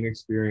not having an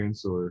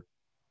experience, or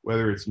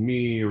whether it's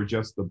me or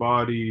just the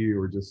body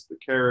or just the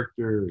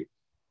character,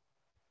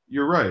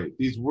 you're right.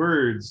 These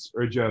words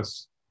are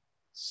just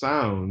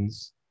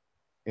sounds,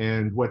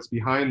 and what's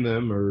behind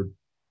them, or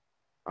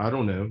I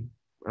don't know.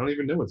 I don't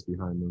even know what's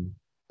behind them.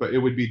 But it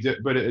would be,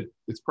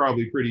 it's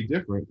probably pretty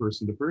different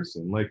person to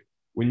person. Like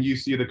when you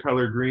see the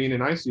color green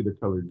and I see the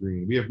color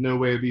green, we have no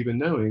way of even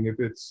knowing if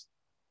it's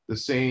the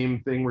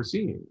same thing we're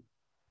seeing.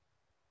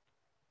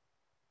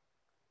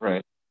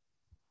 Right.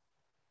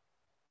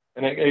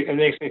 And it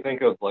makes me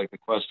think of, like, the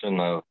question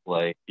of,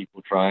 like,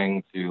 people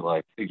trying to,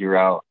 like, figure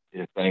out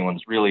if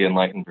anyone's really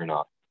enlightened or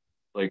not.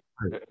 Like,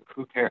 Right.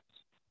 who cares?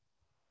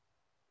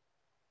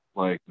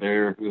 Like,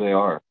 they're who they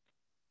are,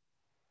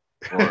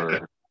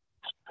 or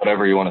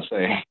whatever you want to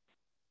say.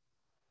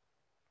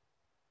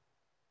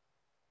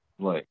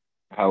 Like,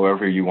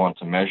 however you want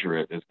to measure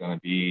it is going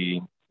to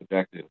be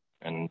subjective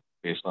and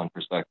based on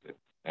perspective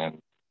and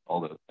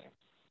all those things.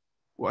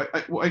 Well,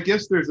 I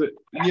guess there's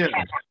yeah,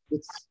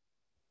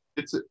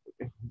 it's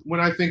when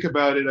I think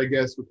about it, I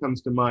guess what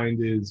comes to mind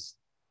is,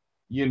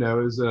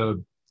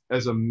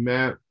 as a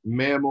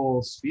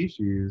mammal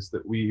species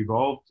that we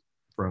evolved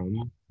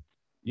from,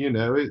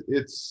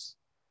 it's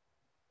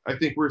I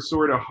think we're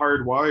sort of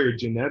hardwired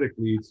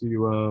genetically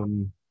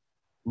to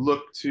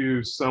look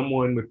to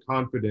someone with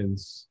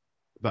confidence,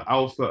 the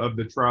alpha of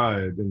the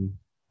tribe, and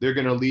they're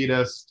going to lead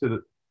us to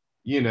the,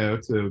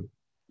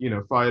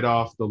 fight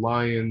off the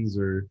lions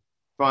or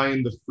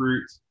find the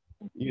fruit,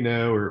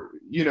 or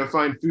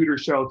find food or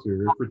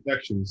shelter or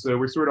protection. So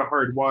we're sort of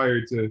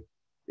hardwired to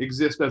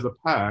exist as a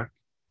pack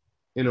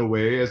in a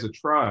way, as a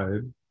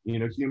tribe.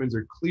 Humans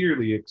are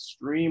clearly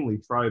extremely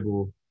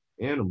tribal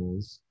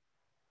animals,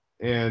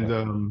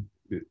 and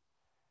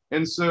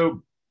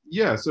so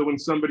yeah, so when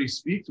somebody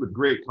speaks with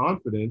great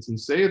confidence and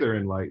say they're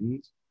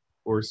enlightened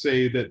or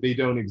say that they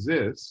don't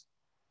exist,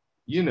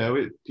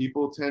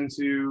 people tend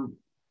to,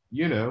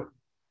 you know,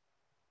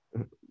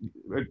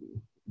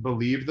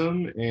 believe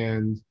them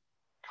and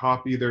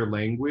copy their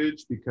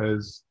language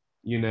because,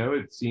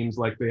 it seems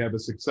like they have a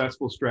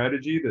successful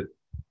strategy that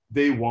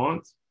they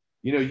want.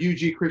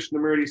 UG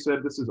Krishnamurti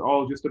said this is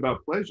all just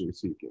about pleasure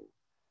seeking.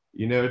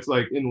 It's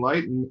like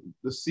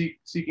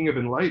seeking of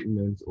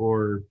enlightenment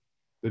or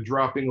the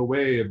dropping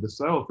away of the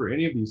self or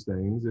any of these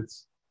things.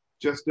 It's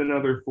just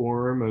another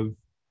form of,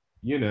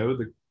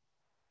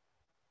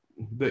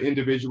 the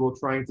individual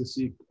trying to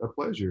seek a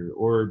pleasure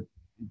or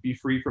be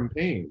free from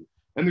pain.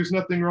 And there's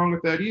nothing wrong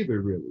with that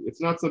either, really. It's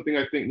not something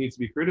I think needs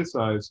to be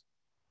criticized.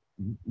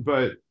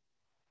 But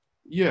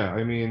yeah,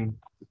 I mean,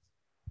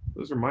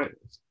 those are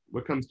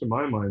what comes to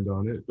my mind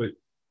on it. But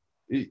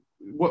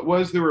what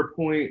was there a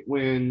point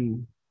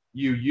when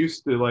you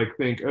used to like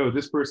think, oh,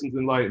 this person's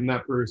enlightened,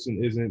 that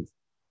person isn't,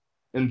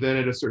 and then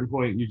at a certain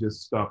point you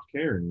just stopped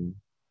caring,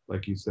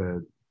 like you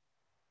said?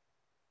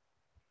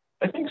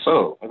 I think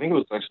so. I think it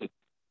was actually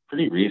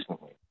pretty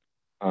recently.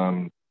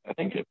 I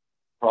think it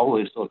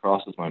probably still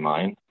crosses my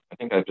mind. I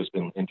think I've just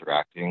been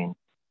interacting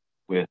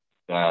with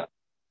that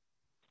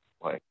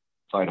like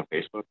side of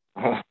Facebook.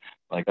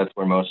 Like that's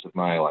where most of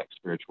my like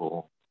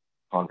spiritual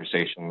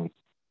conversations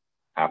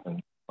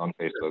happen, on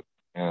Facebook,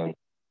 and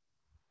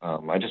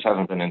I just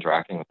haven't been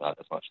interacting with that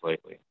as much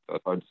lately, so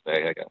it's hard to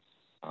say, I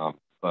guess.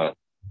 But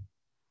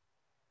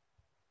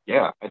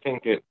yeah, I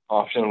think it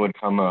often would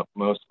come up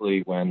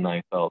mostly when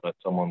I felt that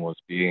someone was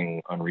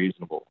being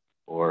unreasonable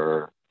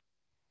or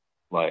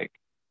like,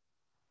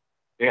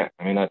 yeah,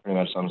 I mean, that pretty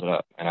much sums it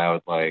up. And I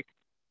would like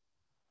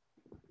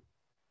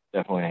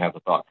definitely have the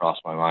thought cross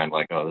my mind,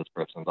 like, oh, this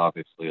person's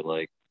obviously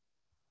like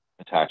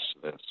attached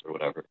to this or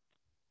whatever.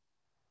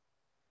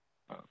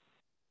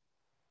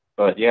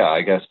 But yeah,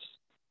 I guess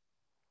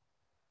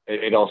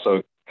it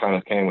also kind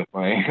of came with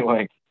my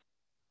like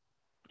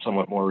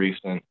somewhat more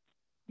recent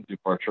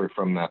departure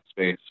from that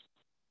space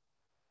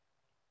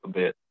a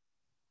bit.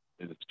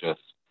 It's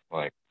just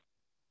like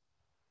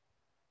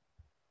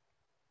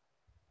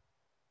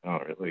I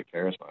don't really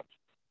care as much.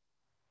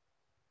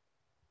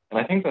 And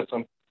I think that's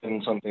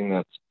something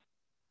that's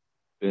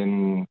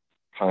been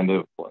kind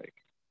of like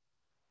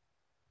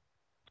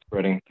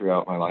spreading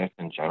throughout my life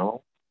in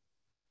general,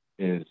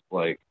 is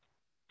like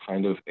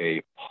kind of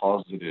a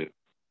positive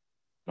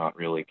not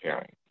really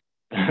caring.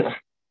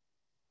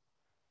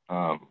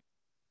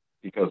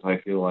 Because I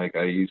feel like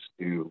I used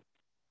to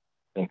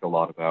think a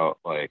lot about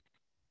like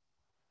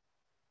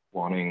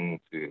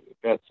wanting to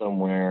get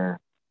somewhere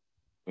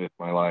with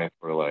my life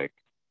or like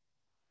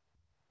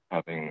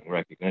having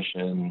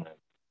recognition and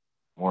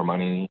more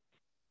money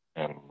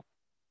and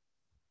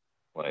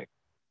like,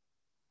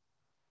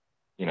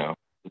 the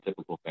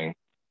typical thing.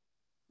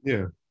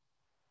 Yeah.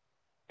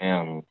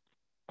 And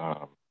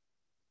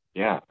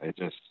yeah,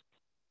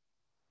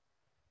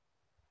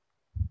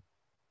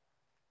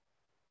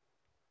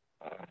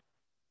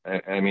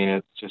 I mean,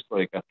 it's just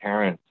like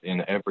apparent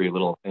in every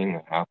little thing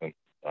that happens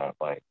that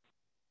like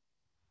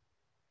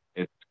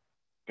it's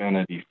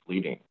gonna be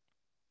fleeting,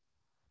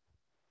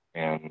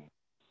 and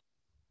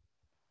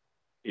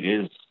it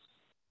is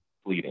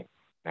fleeting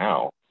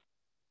now,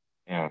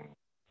 and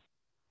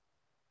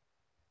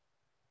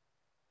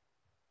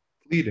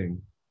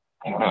Fleeting.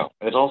 I don't know.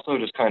 It's also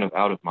just kind of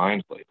out of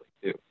mind lately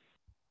too.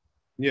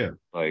 Yeah.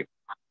 Like,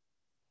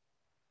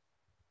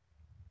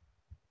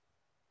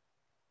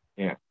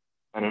 yeah,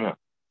 I don't know.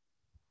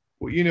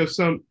 Well,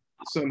 some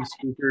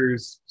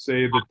speakers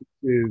say that this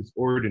is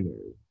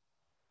ordinary.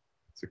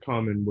 It's a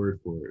common word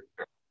for it.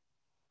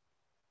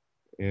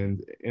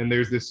 And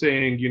there's this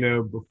saying,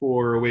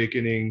 before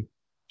awakening,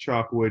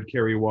 chop wood,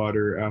 carry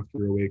water.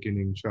 After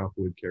awakening, chop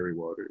wood, carry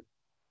water.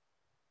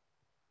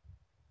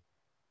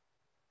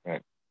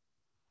 Right.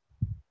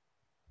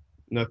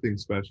 Nothing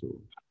special.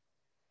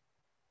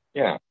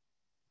 Yeah.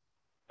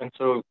 And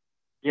so,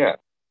 yeah,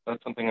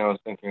 that's something I was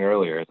thinking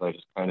earlier, is I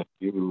just kind of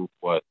do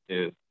what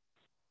is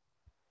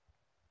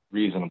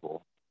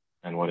reasonable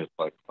and what is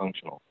like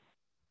functional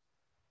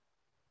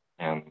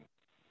and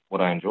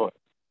what I enjoy.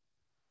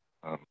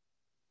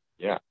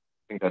 Yeah, I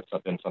think that's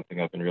been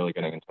something I've been really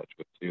getting in touch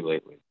with too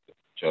lately.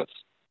 Just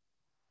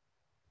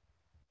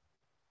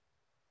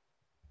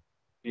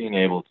being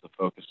able to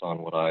focus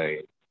on what I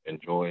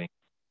enjoy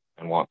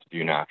and want to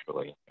do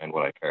naturally and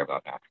what I care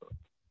about naturally.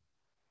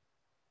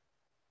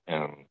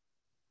 And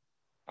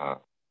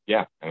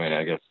yeah, I mean,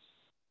 I guess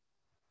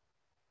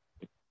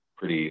it's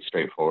pretty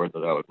straightforward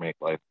that would make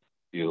life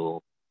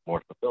feel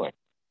more fulfilling,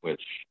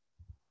 which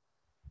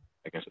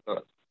I guess it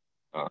does.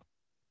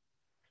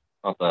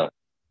 Not that,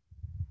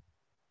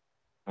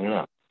 I don't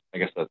know. I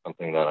guess that's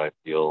something that I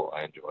feel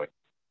I enjoy.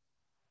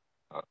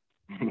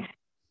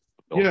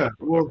 Yeah,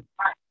 well,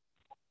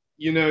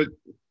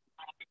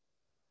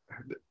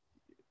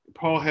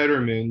 Paul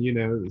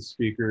Hedderman, the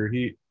speaker,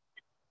 he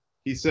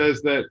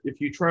says that if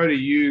you try to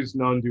use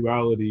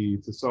non-duality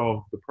to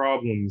solve the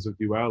problems of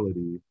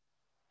duality,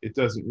 it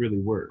doesn't really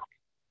work.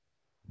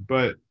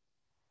 But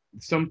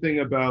something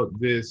about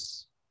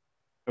this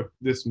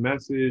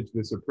message,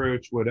 this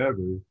approach,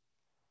 whatever.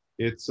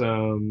 It's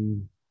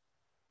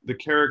the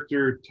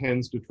character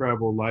tends to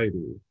travel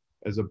lighter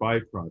as a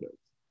byproduct,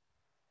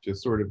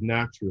 just sort of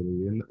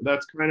naturally. And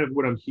that's kind of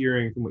what I'm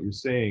hearing from what you're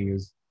saying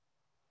is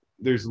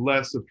there's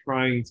less of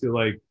trying to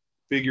like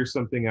figure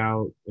something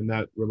out and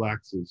that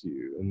relaxes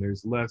you. And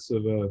there's less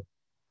of a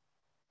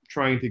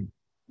trying to,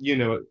 you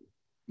know,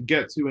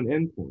 get to an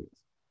endpoint,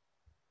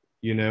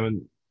 you know,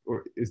 and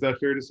or is that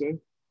fair to say?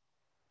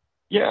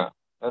 Yeah,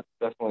 that's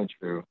definitely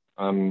true.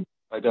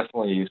 I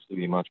definitely used to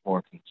be much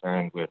more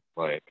concerned with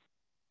like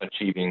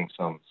achieving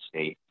some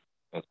state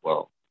as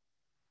well.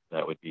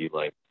 That would be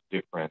like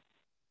different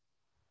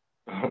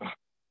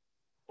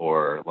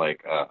or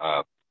like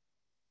a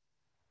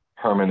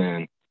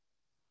permanent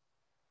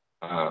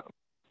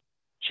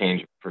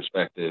change of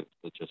perspective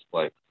to just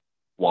like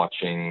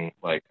watching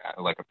like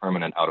a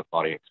permanent out of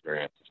body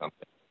experience or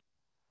something.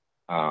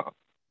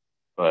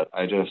 But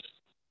I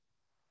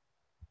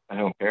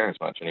don't care as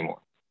much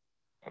anymore.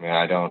 I mean,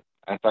 I don't.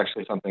 That's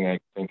actually something I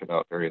think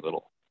about very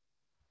little.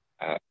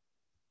 Uh,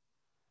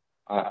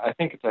 I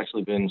think it's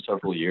actually been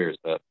several years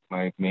that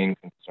my main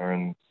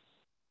concerns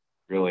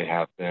really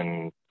have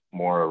been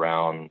more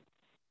around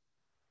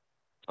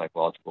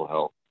psychological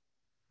health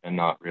and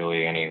not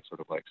really any sort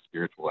of like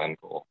spiritual end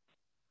goal.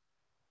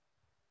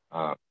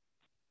 Uh,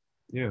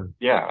 Yeah.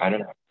 yeah, I don't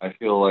know. I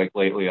feel like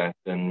lately I've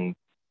been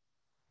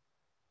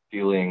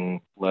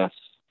feeling less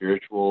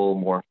spiritual,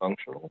 more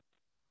functional,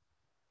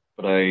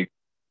 but I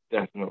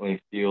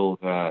definitely feel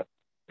that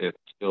it's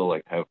still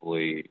like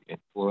heavily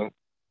influenced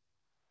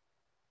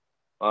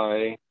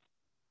by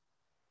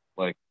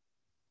like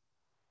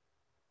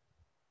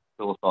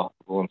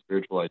philosophical and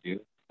spiritual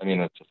ideas. I mean,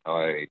 that's just how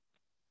I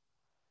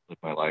live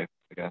my life,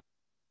 I guess.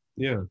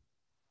 Yeah.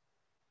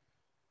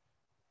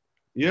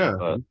 Yeah.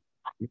 But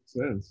Makes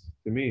sense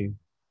to me.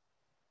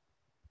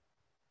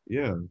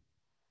 Yeah.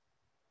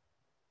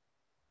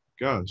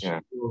 Gosh. yeah,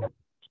 Well,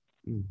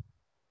 mm,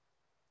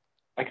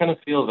 I kind of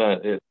feel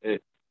that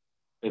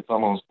it's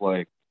almost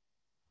like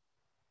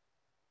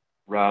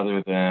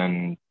rather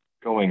than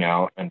going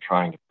out and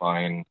trying to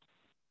find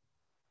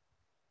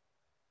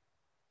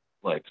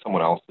like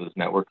someone else's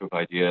network of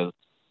ideas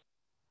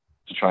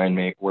to try and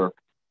make work,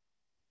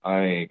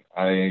 I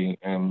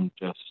am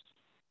just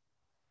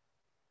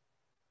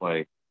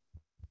like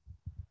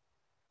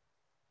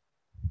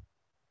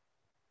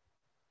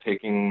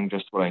taking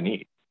just what I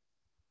need,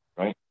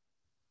 right?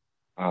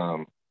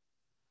 Um,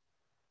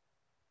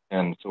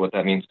 and so what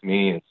that means to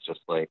me is just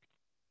like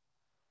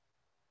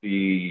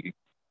the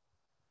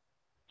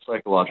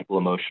psychological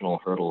emotional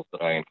hurdles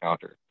that I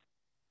encounter.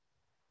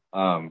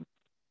 Um,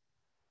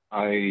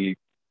 I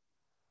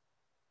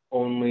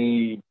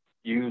only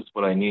use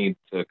what I need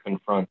to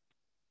confront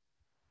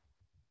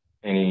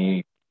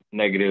any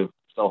negative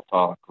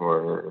self-talk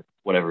or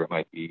whatever it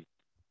might be,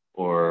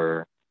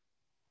 or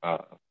uh,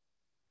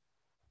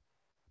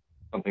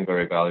 something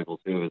very valuable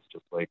too is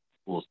just like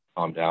tools to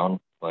calm down,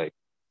 like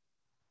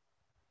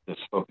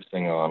just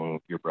focusing on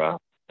your breath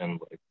and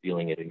like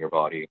feeling it in your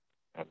body,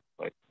 and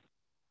like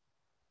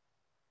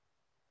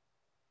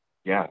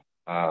yeah,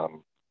 I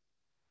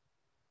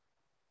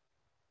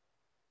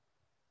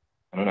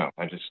don't know.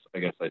 I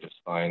guess I just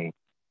find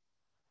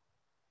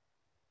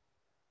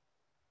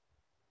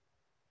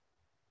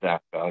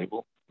that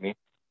valuable to me.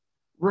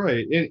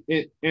 right.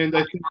 And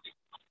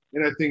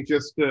I think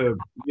just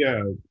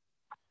yeah,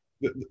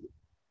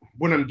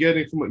 what I'm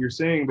getting from what you're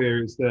saying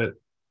there is that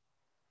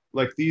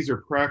like these are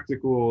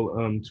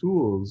practical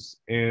tools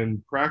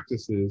and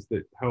practices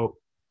that help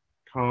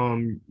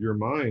calm your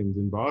mind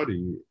and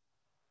body,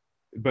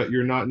 but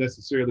you're not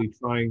necessarily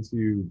trying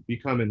to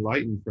become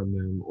enlightened from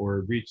them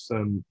or reach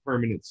some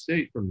permanent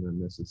state from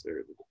them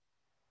necessarily.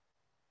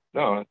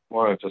 No, it's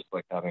more of just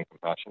like having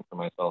compassion for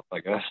myself, I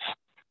guess.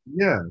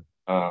 Yeah.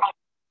 Uh,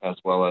 as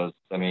well as,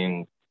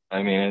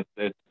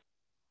 it's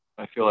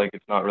I feel like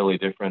it's not really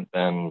different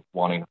than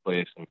wanting to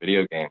play some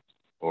video games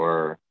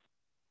or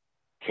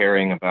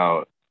caring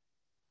about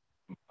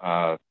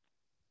uh,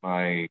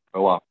 my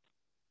co-op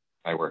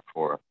I work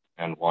for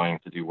and wanting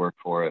to do work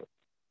for it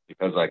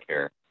because I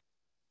care.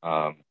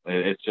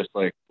 It's just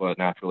like what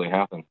naturally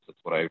happens. It's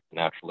what I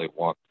naturally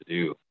want to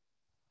do.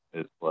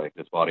 Is like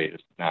this body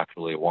just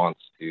naturally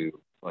wants to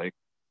like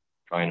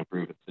try and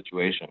improve its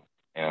situation,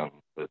 and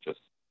it just.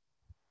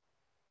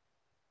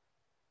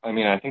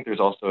 I think there's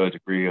also a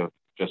degree of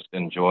just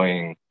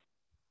enjoying,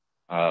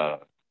 uh,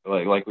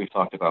 like we've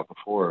talked about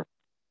before.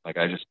 Like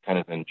I just kind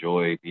of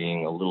enjoy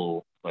being a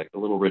little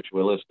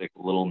ritualistic,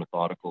 a little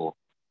methodical,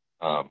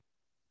 um,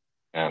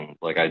 and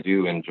like I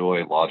do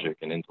enjoy logic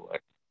and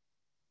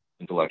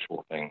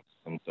intellectual things,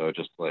 and so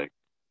just like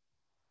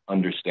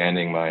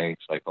understanding my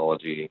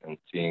psychology and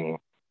seeing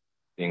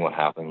what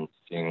happens,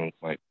 seeing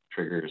my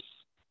triggers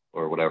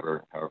or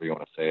whatever, however you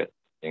want to say it,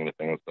 seeing the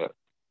things that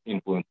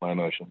influence my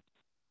emotions,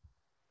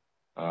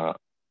 uh,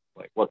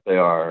 like what they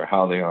are,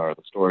 how they are,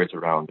 the stories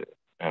around it,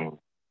 and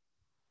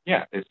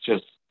yeah, it's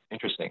just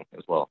interesting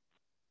as well.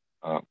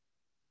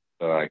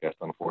 So I guess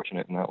I'm fortunate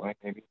fortunate in that way,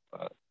 maybe,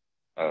 but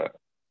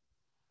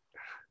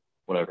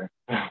whatever.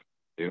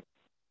 Do.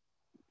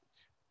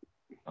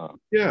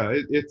 Yeah,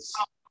 it's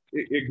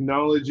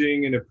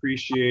acknowledging and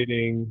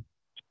appreciating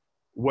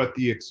what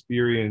the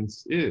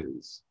experience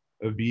is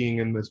of being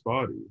in this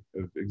body,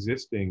 of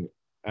existing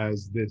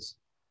as this,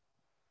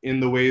 in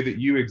the way that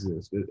you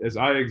exist, as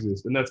I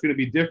exist. And that's going to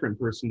be different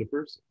person to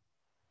person.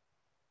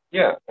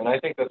 Yeah, and I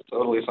think that's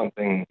totally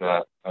something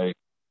that I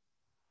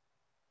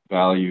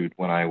valued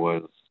when I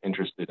was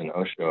interested in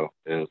Osho,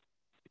 is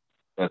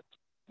that's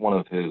one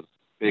of his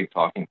big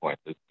talking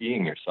points, is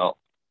being yourself.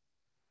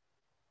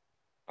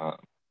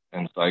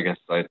 And so I guess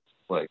that's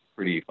like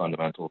pretty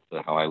fundamental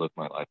to how I live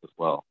my life as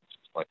well. It's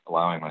just like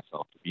allowing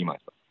myself to be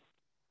myself.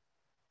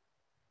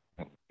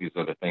 And these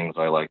are the things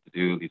I like to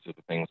do. These are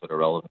the things that are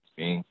relevant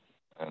to me.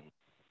 And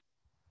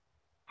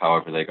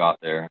however they got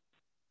there,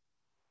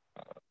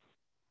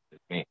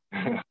 it's me.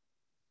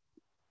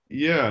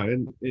 Yeah,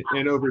 and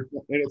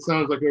it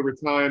sounds like over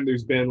time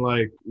there's been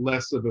like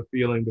less of a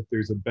feeling that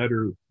there's a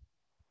better,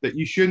 that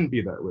you shouldn't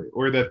be that way,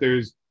 or that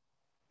there's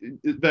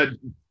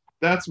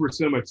that's where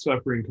so much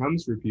suffering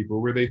comes for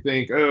people, where they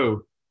think,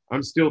 oh,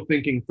 I'm still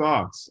thinking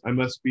thoughts, I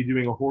must be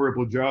doing a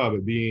horrible job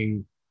at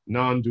being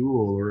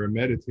non-dual or a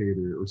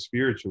meditator or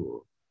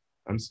spiritual,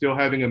 I'm still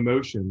having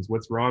emotions,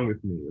 what's wrong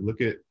with me? Look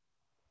at,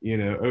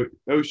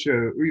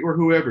 Osho or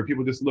whoever.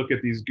 People just look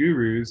at these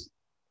gurus,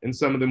 and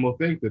some of them will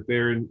think that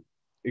they're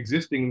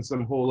existing in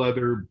some whole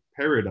other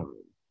paradigm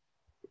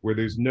where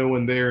there's no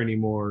one there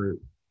anymore,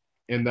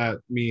 and that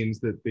means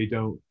that they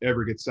don't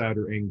ever get sad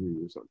or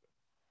angry or something.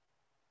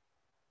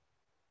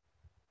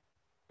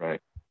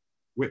 Right.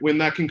 When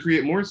that can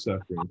create more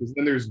suffering, because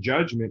then there's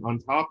judgment on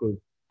top of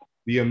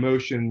the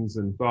emotions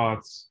and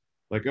thoughts,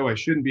 like, oh, I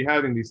shouldn't be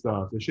having these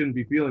thoughts, I shouldn't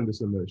be feeling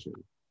this emotion.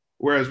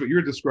 Whereas what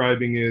you're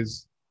describing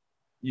is,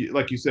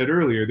 like you said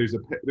earlier,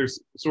 there's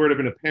sort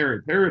of an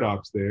apparent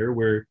paradox there,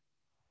 where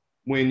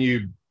when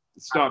you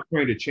stop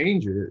trying to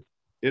change it,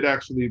 it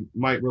actually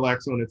might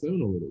relax on its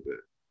own a little bit.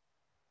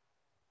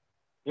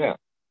 Yeah,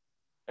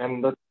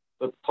 and that's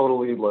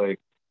totally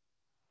like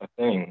a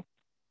thing,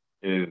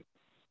 is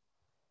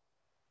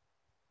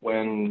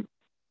when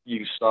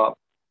you stop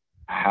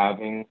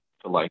having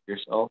to like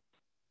yourself,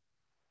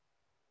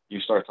 you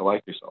start to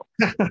like yourself.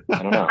 I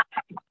don't know.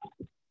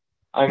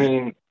 I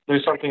mean,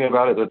 there's something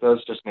about it that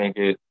does just make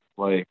it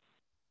like,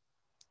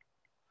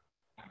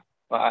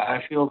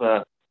 I feel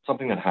that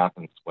something that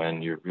happens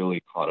when you're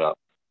really caught up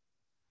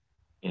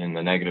in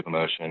a negative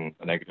emotion,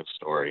 a negative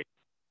story,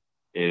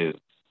 is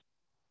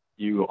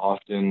you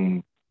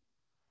often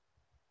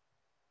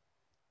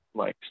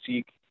like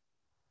seek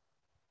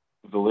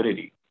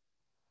validity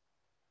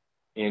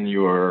in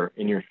your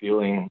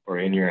feeling or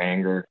in your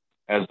anger,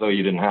 as though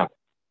you didn't have it.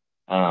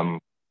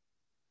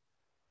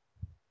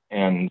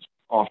 And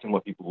often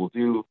what people will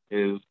do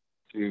is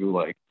to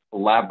like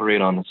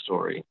elaborate on the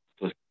story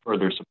to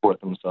further support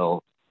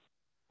themselves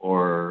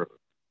or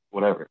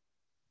whatever.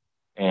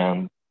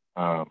 And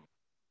I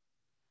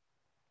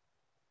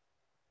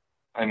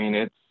mean,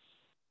 it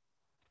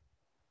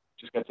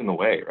just gets in the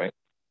way, right?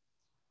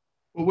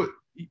 Well,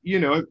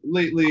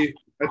 lately,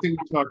 I think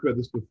we talked about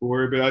this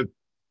before, but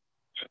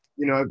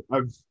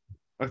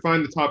I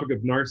find the topic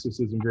of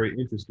narcissism very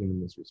interesting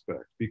in this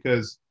respect,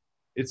 because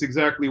it's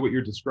exactly what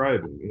you're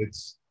describing.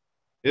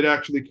 It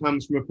actually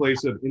comes from a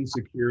place of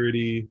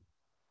insecurity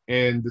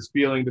and this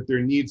feeling that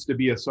there needs to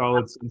be a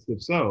solid sense of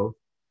self.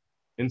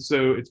 And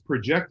so it's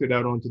projected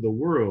out onto the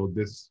world,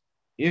 this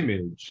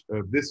image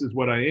of this is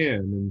what I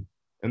am.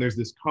 And there's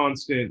this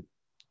constant,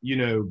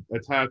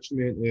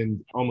 attachment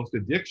and almost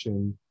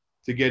addiction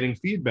to getting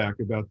feedback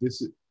about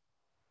this,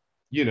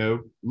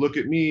 look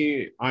at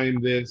me,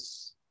 I'm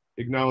this,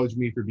 acknowledge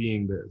me for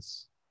being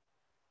this.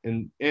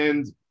 And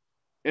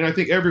I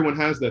think everyone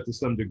has that to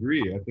some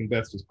degree. I think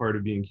that's just part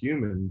of being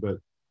human, but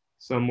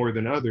some more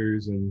than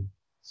others, and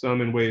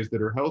some in ways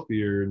that are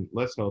healthier and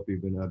less healthy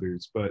than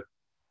others. But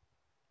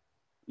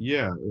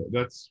yeah,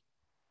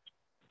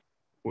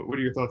 what are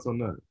your thoughts on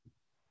that?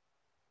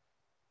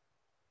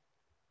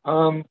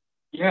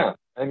 Yeah,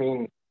 I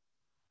mean,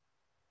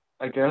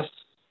 I guess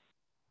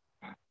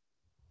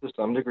to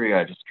some degree,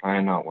 I just try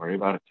and not worry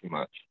about it too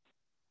much.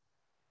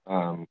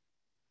 I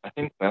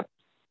think that's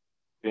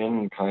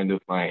been kind of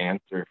my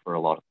answer for a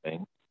lot of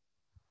things,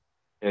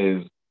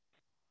 is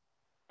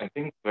I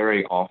think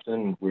very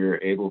often we're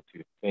able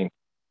to think,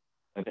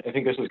 I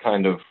think this is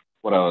kind of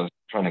what I was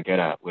trying to get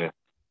at with,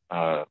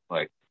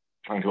 like,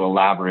 trying to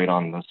elaborate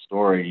on the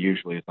story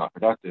usually is not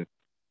productive,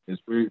 is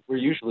we're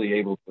usually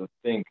able to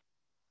think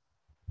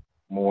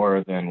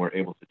more than we're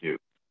able to do.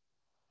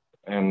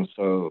 And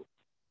so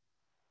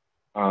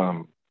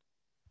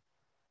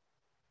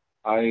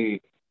I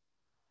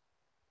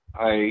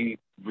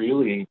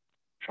really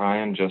try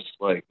and just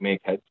like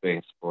make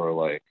headspace for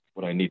like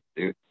what I need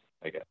to do,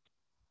 I guess.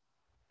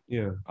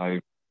 Yeah.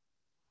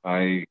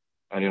 I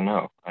don't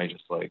know. I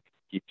just like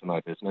keep to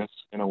my business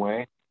in a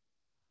way,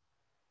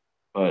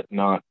 but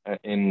not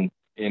in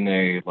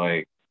a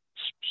like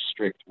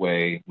strict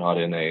way, not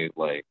in a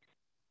like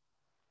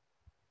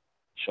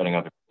shutting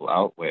other will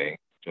outweigh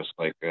just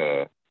like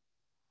for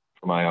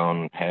my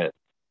own head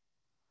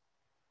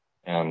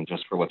and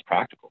just for what's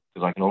practical,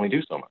 because I can only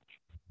do so much.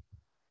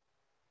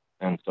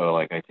 And so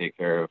like I take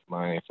care of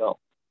myself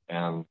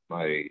and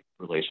my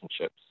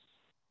relationships,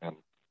 and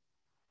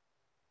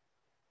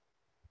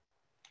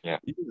yeah.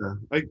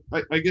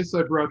 I guess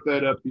I brought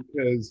that up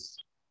because,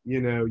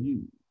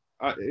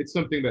 it's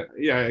something that,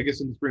 I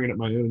guess I'm just bringing up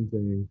my own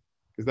thing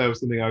because that was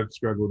something I've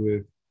struggled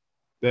with,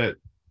 that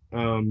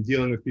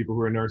dealing with people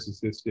who are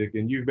narcissistic,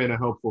 and you've been a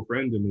helpful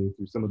friend to me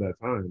through some of that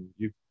time.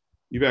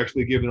 You've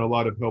actually given a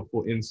lot of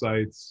helpful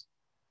insights.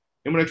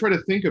 And when I try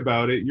to think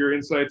about it, your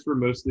insights were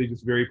mostly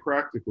just very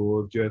practical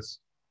of just,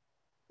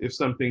 if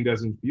something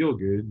doesn't feel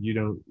good, you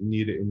don't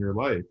need it in your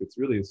life. It's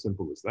really as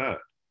simple as that.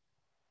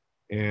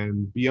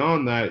 And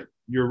beyond that,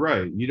 you're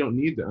right. You don't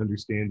need to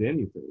understand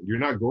anything. You're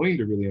not going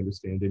to really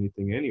understand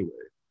anything anyway.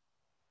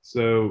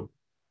 So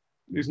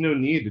there's no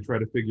need to try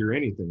to figure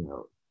anything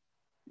out.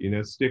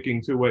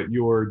 Sticking to what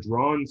you're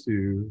drawn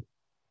to.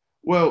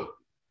 Well,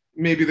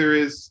 maybe there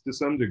is to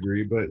some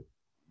degree, but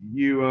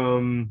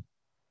you're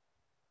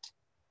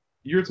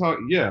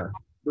talking,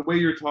 the way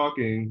you're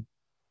talking,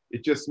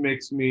 it just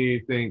makes me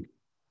think,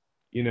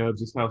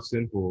 just how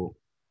simple,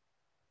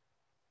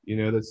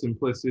 that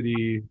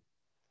simplicity,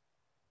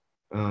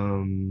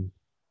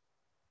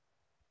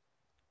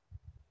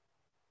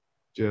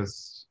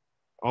 just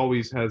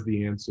always has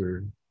the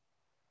answer,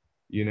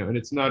 and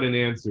it's not an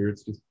answer,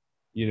 it's just,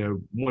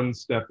 one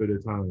step at a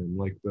time,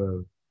 like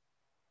the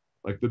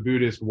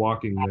Buddhist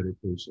walking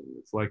meditation.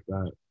 It's like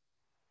that.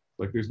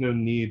 Like there's no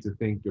need to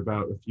think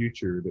about a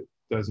future that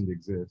doesn't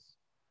exist.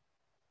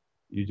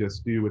 You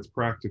just do what's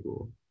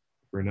practical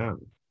for now.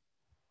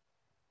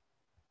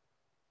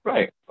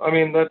 Right. I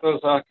mean, that does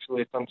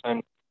actually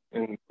sometimes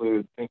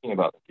include thinking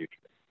about the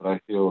future. But I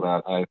feel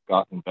that I've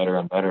gotten better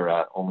and better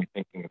at only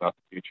thinking about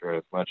the future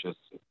as much as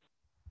it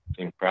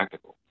seems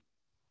practical.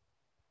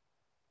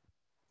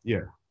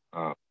 Yeah.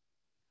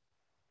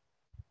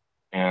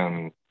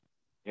 And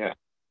yeah.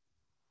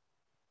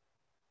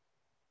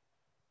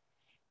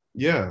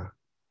 Yeah.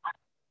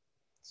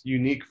 It's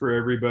unique for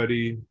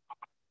everybody.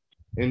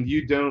 And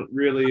you don't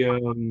really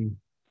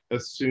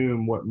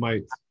assume what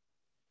might.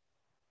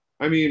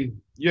 I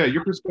mean, yeah,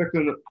 your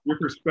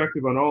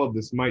perspective on all of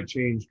this might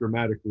change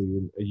dramatically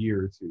in a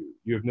year or two.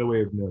 You have no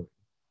way of knowing.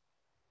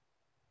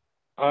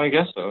 I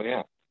guess so,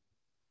 yeah.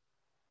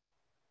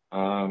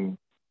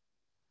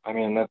 I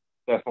mean, that's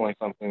definitely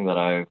something that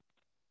I've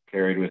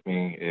carried with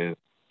me, is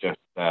just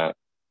that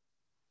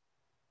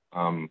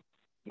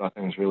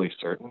nothing's really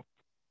certain.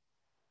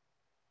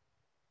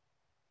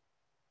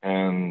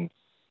 And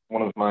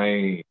one of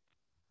my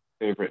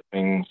favorite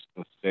things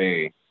to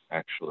say,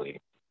 actually,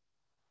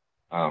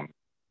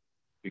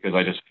 because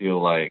I just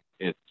feel like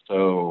it's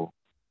so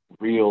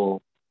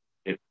real,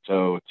 it's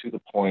so to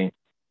the point,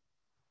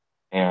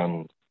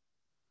 and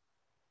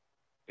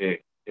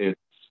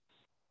it's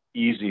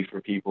easy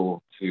for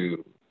people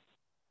to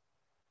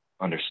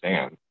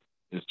understand.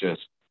 It's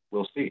just,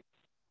 we'll see.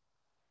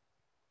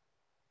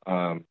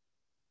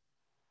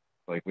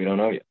 Like, we don't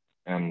know yet.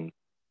 And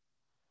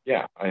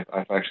yeah,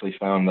 I've actually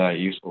found that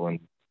useful in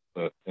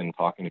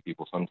talking to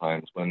people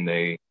sometimes when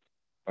they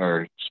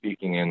are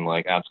speaking in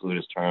like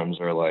absolutist terms,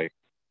 or like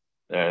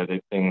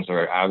that things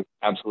are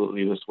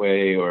absolutely this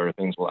way, or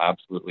things will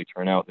absolutely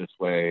turn out this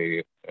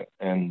way.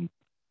 And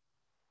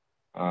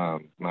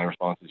my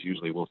response is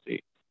usually, we'll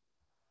see.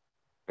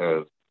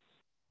 Because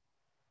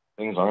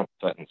things aren't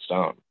set in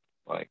stone.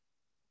 Like,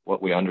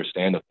 what we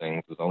understand of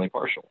things is only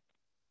partial.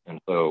 And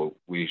so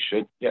we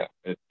should,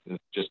 it's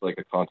just like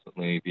a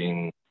constantly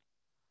being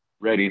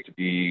ready to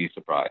be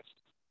surprised,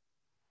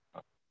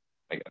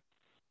 I guess.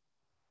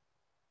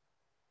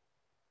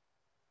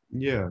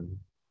 Yeah.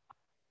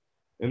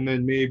 And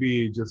then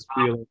maybe just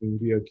feeling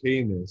the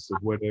okayness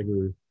of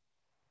whatever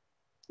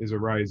is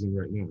arising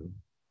right now.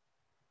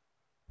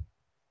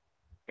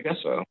 I guess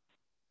so.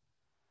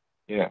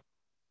 Yeah.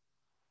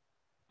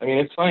 I mean,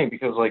 it's funny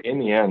because, like, in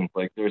the end,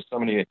 like, there's so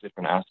many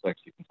different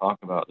aspects you can talk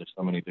about. There's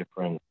so many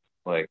different,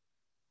 like,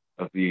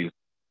 of these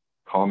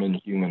common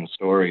human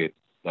stories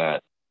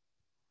that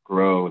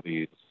grow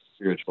these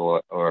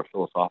spiritual or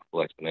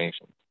philosophical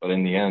explanations. But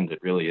in the end,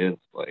 it really is,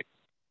 like,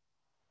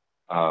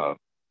 I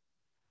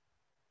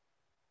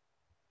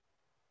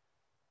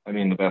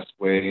mean, the best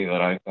way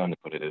that I found to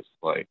put it is,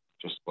 like,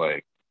 just,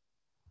 like,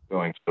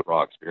 going through the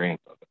raw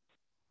experience of it.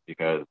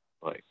 Because,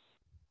 like,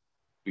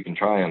 we can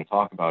try and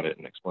talk about it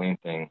and explain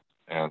things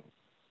and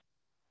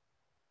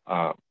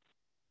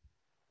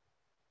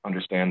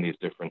understand these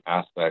different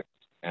aspects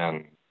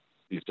and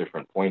these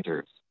different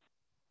pointers.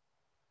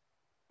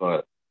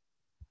 But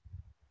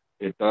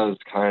it does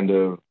kind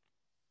of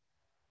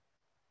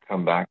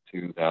come back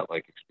to that,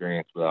 like,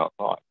 experience without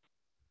thought.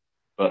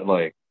 But,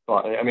 like,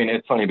 thought, I mean,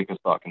 it's funny because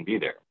thought can be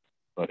there,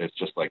 but it's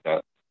just like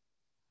that,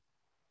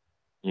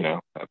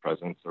 that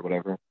presence or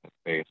whatever, that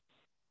space.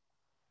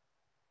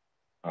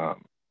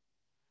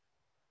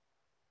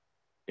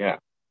 Yeah.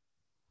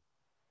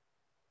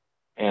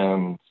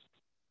 And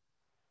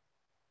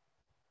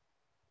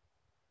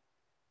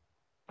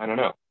I don't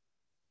know.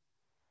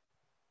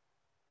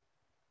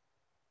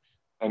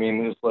 I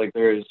mean, it's like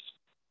there's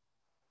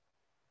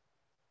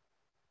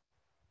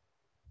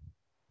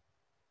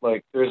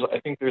I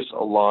think there's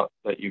a lot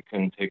that you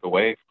can take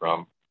away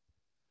from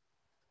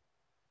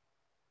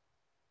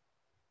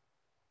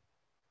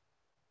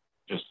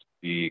just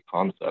the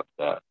concept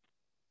that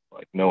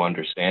like no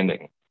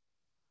understanding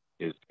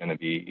is going to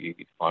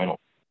be final,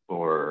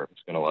 or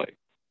it's going to like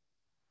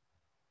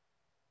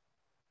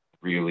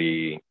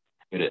really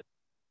hit it,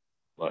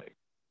 like,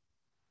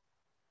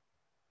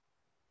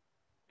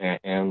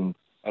 and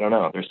I don't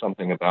know, there's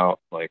something about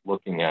like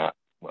looking at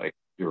like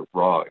your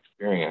raw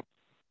experience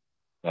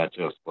that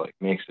just like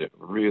makes it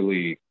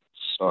really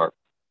stark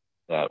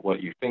that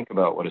what you think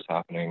about what is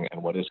happening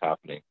and what is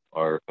happening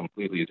are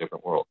completely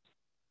different worlds.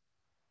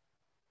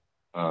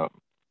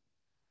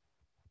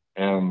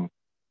 And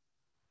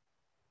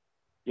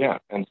yeah,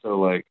 and so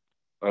like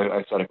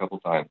I said a couple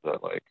times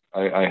that like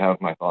I have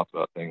my thoughts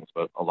about things,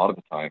 but a lot of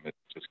the time it's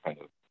just kind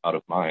of out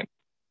of mind.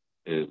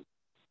 Is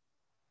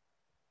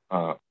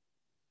uh,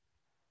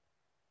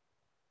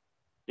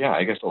 yeah,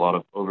 I guess a lot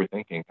of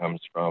overthinking comes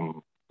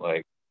from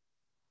like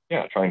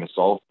yeah, trying to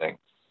solve things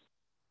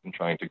and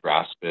trying to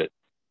grasp it,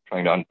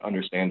 trying to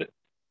understand it,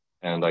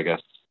 and I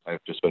guess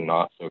I've just been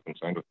not so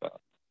concerned with that,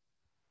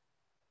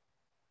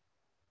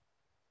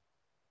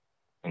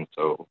 and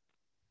so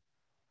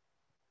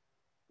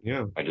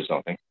Yeah. I just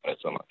don't think about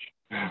it so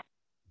much.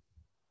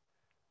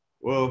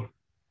 Well,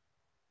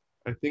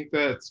 I think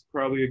that's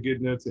probably a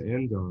good note to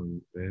end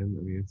on, Ben.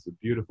 I mean, it's a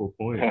beautiful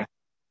point.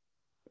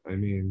 I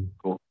mean,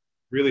 Cool.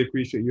 really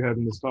appreciate you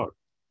having this talk.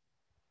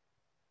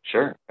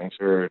 Sure. Thanks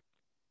for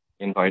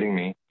inviting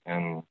me,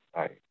 and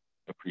I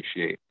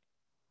appreciate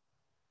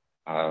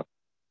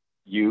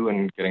you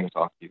and getting to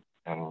talk to you.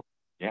 And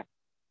yeah.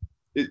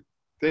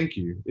 Thank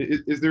you.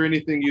 Is there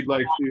anything you'd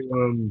like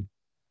to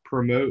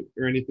promote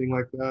or anything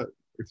like that,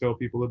 or tell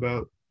people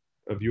about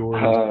of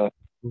yours?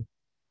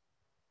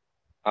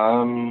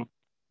 Um,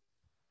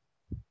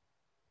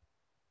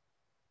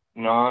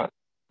 not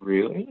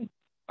really.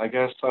 I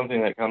guess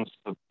something that comes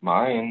to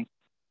mind,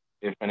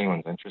 if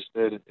anyone's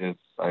interested, is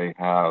I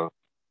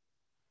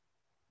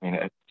mean,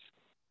 it's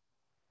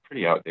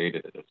pretty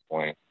outdated at this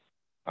point,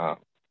 um,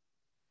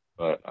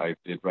 but I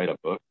did write a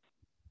book.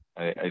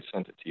 I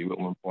sent it to you at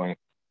one point.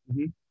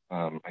 Mhm.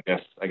 I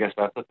guess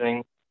that's the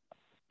thing.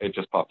 It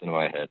just popped into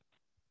my head.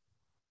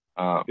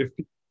 Um,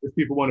 If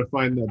people want to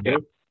find that yeah.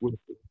 book,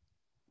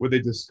 would they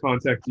just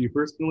contact you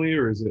personally,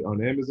 or is it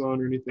on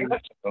Amazon or anything?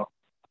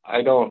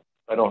 I don't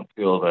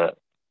feel that.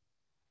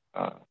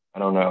 I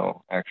don't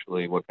know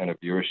actually what kind of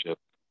viewership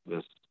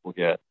this will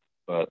get,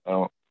 but I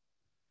don't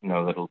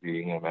know that it'll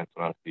be an immense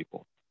amount of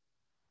people.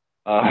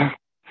 Uh,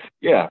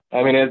 yeah,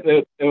 I mean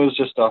it was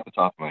just off the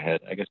top of my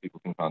head. I guess people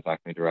can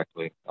contact me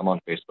directly. I'm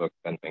on Facebook,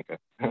 Ben FINKE.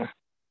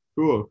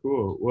 Cool,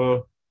 cool.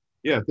 Well,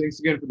 yeah, thanks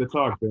again for the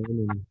talk, Ben,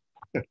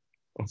 and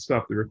I'll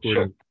stop the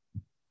recording.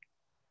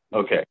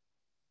 Sure. Okay.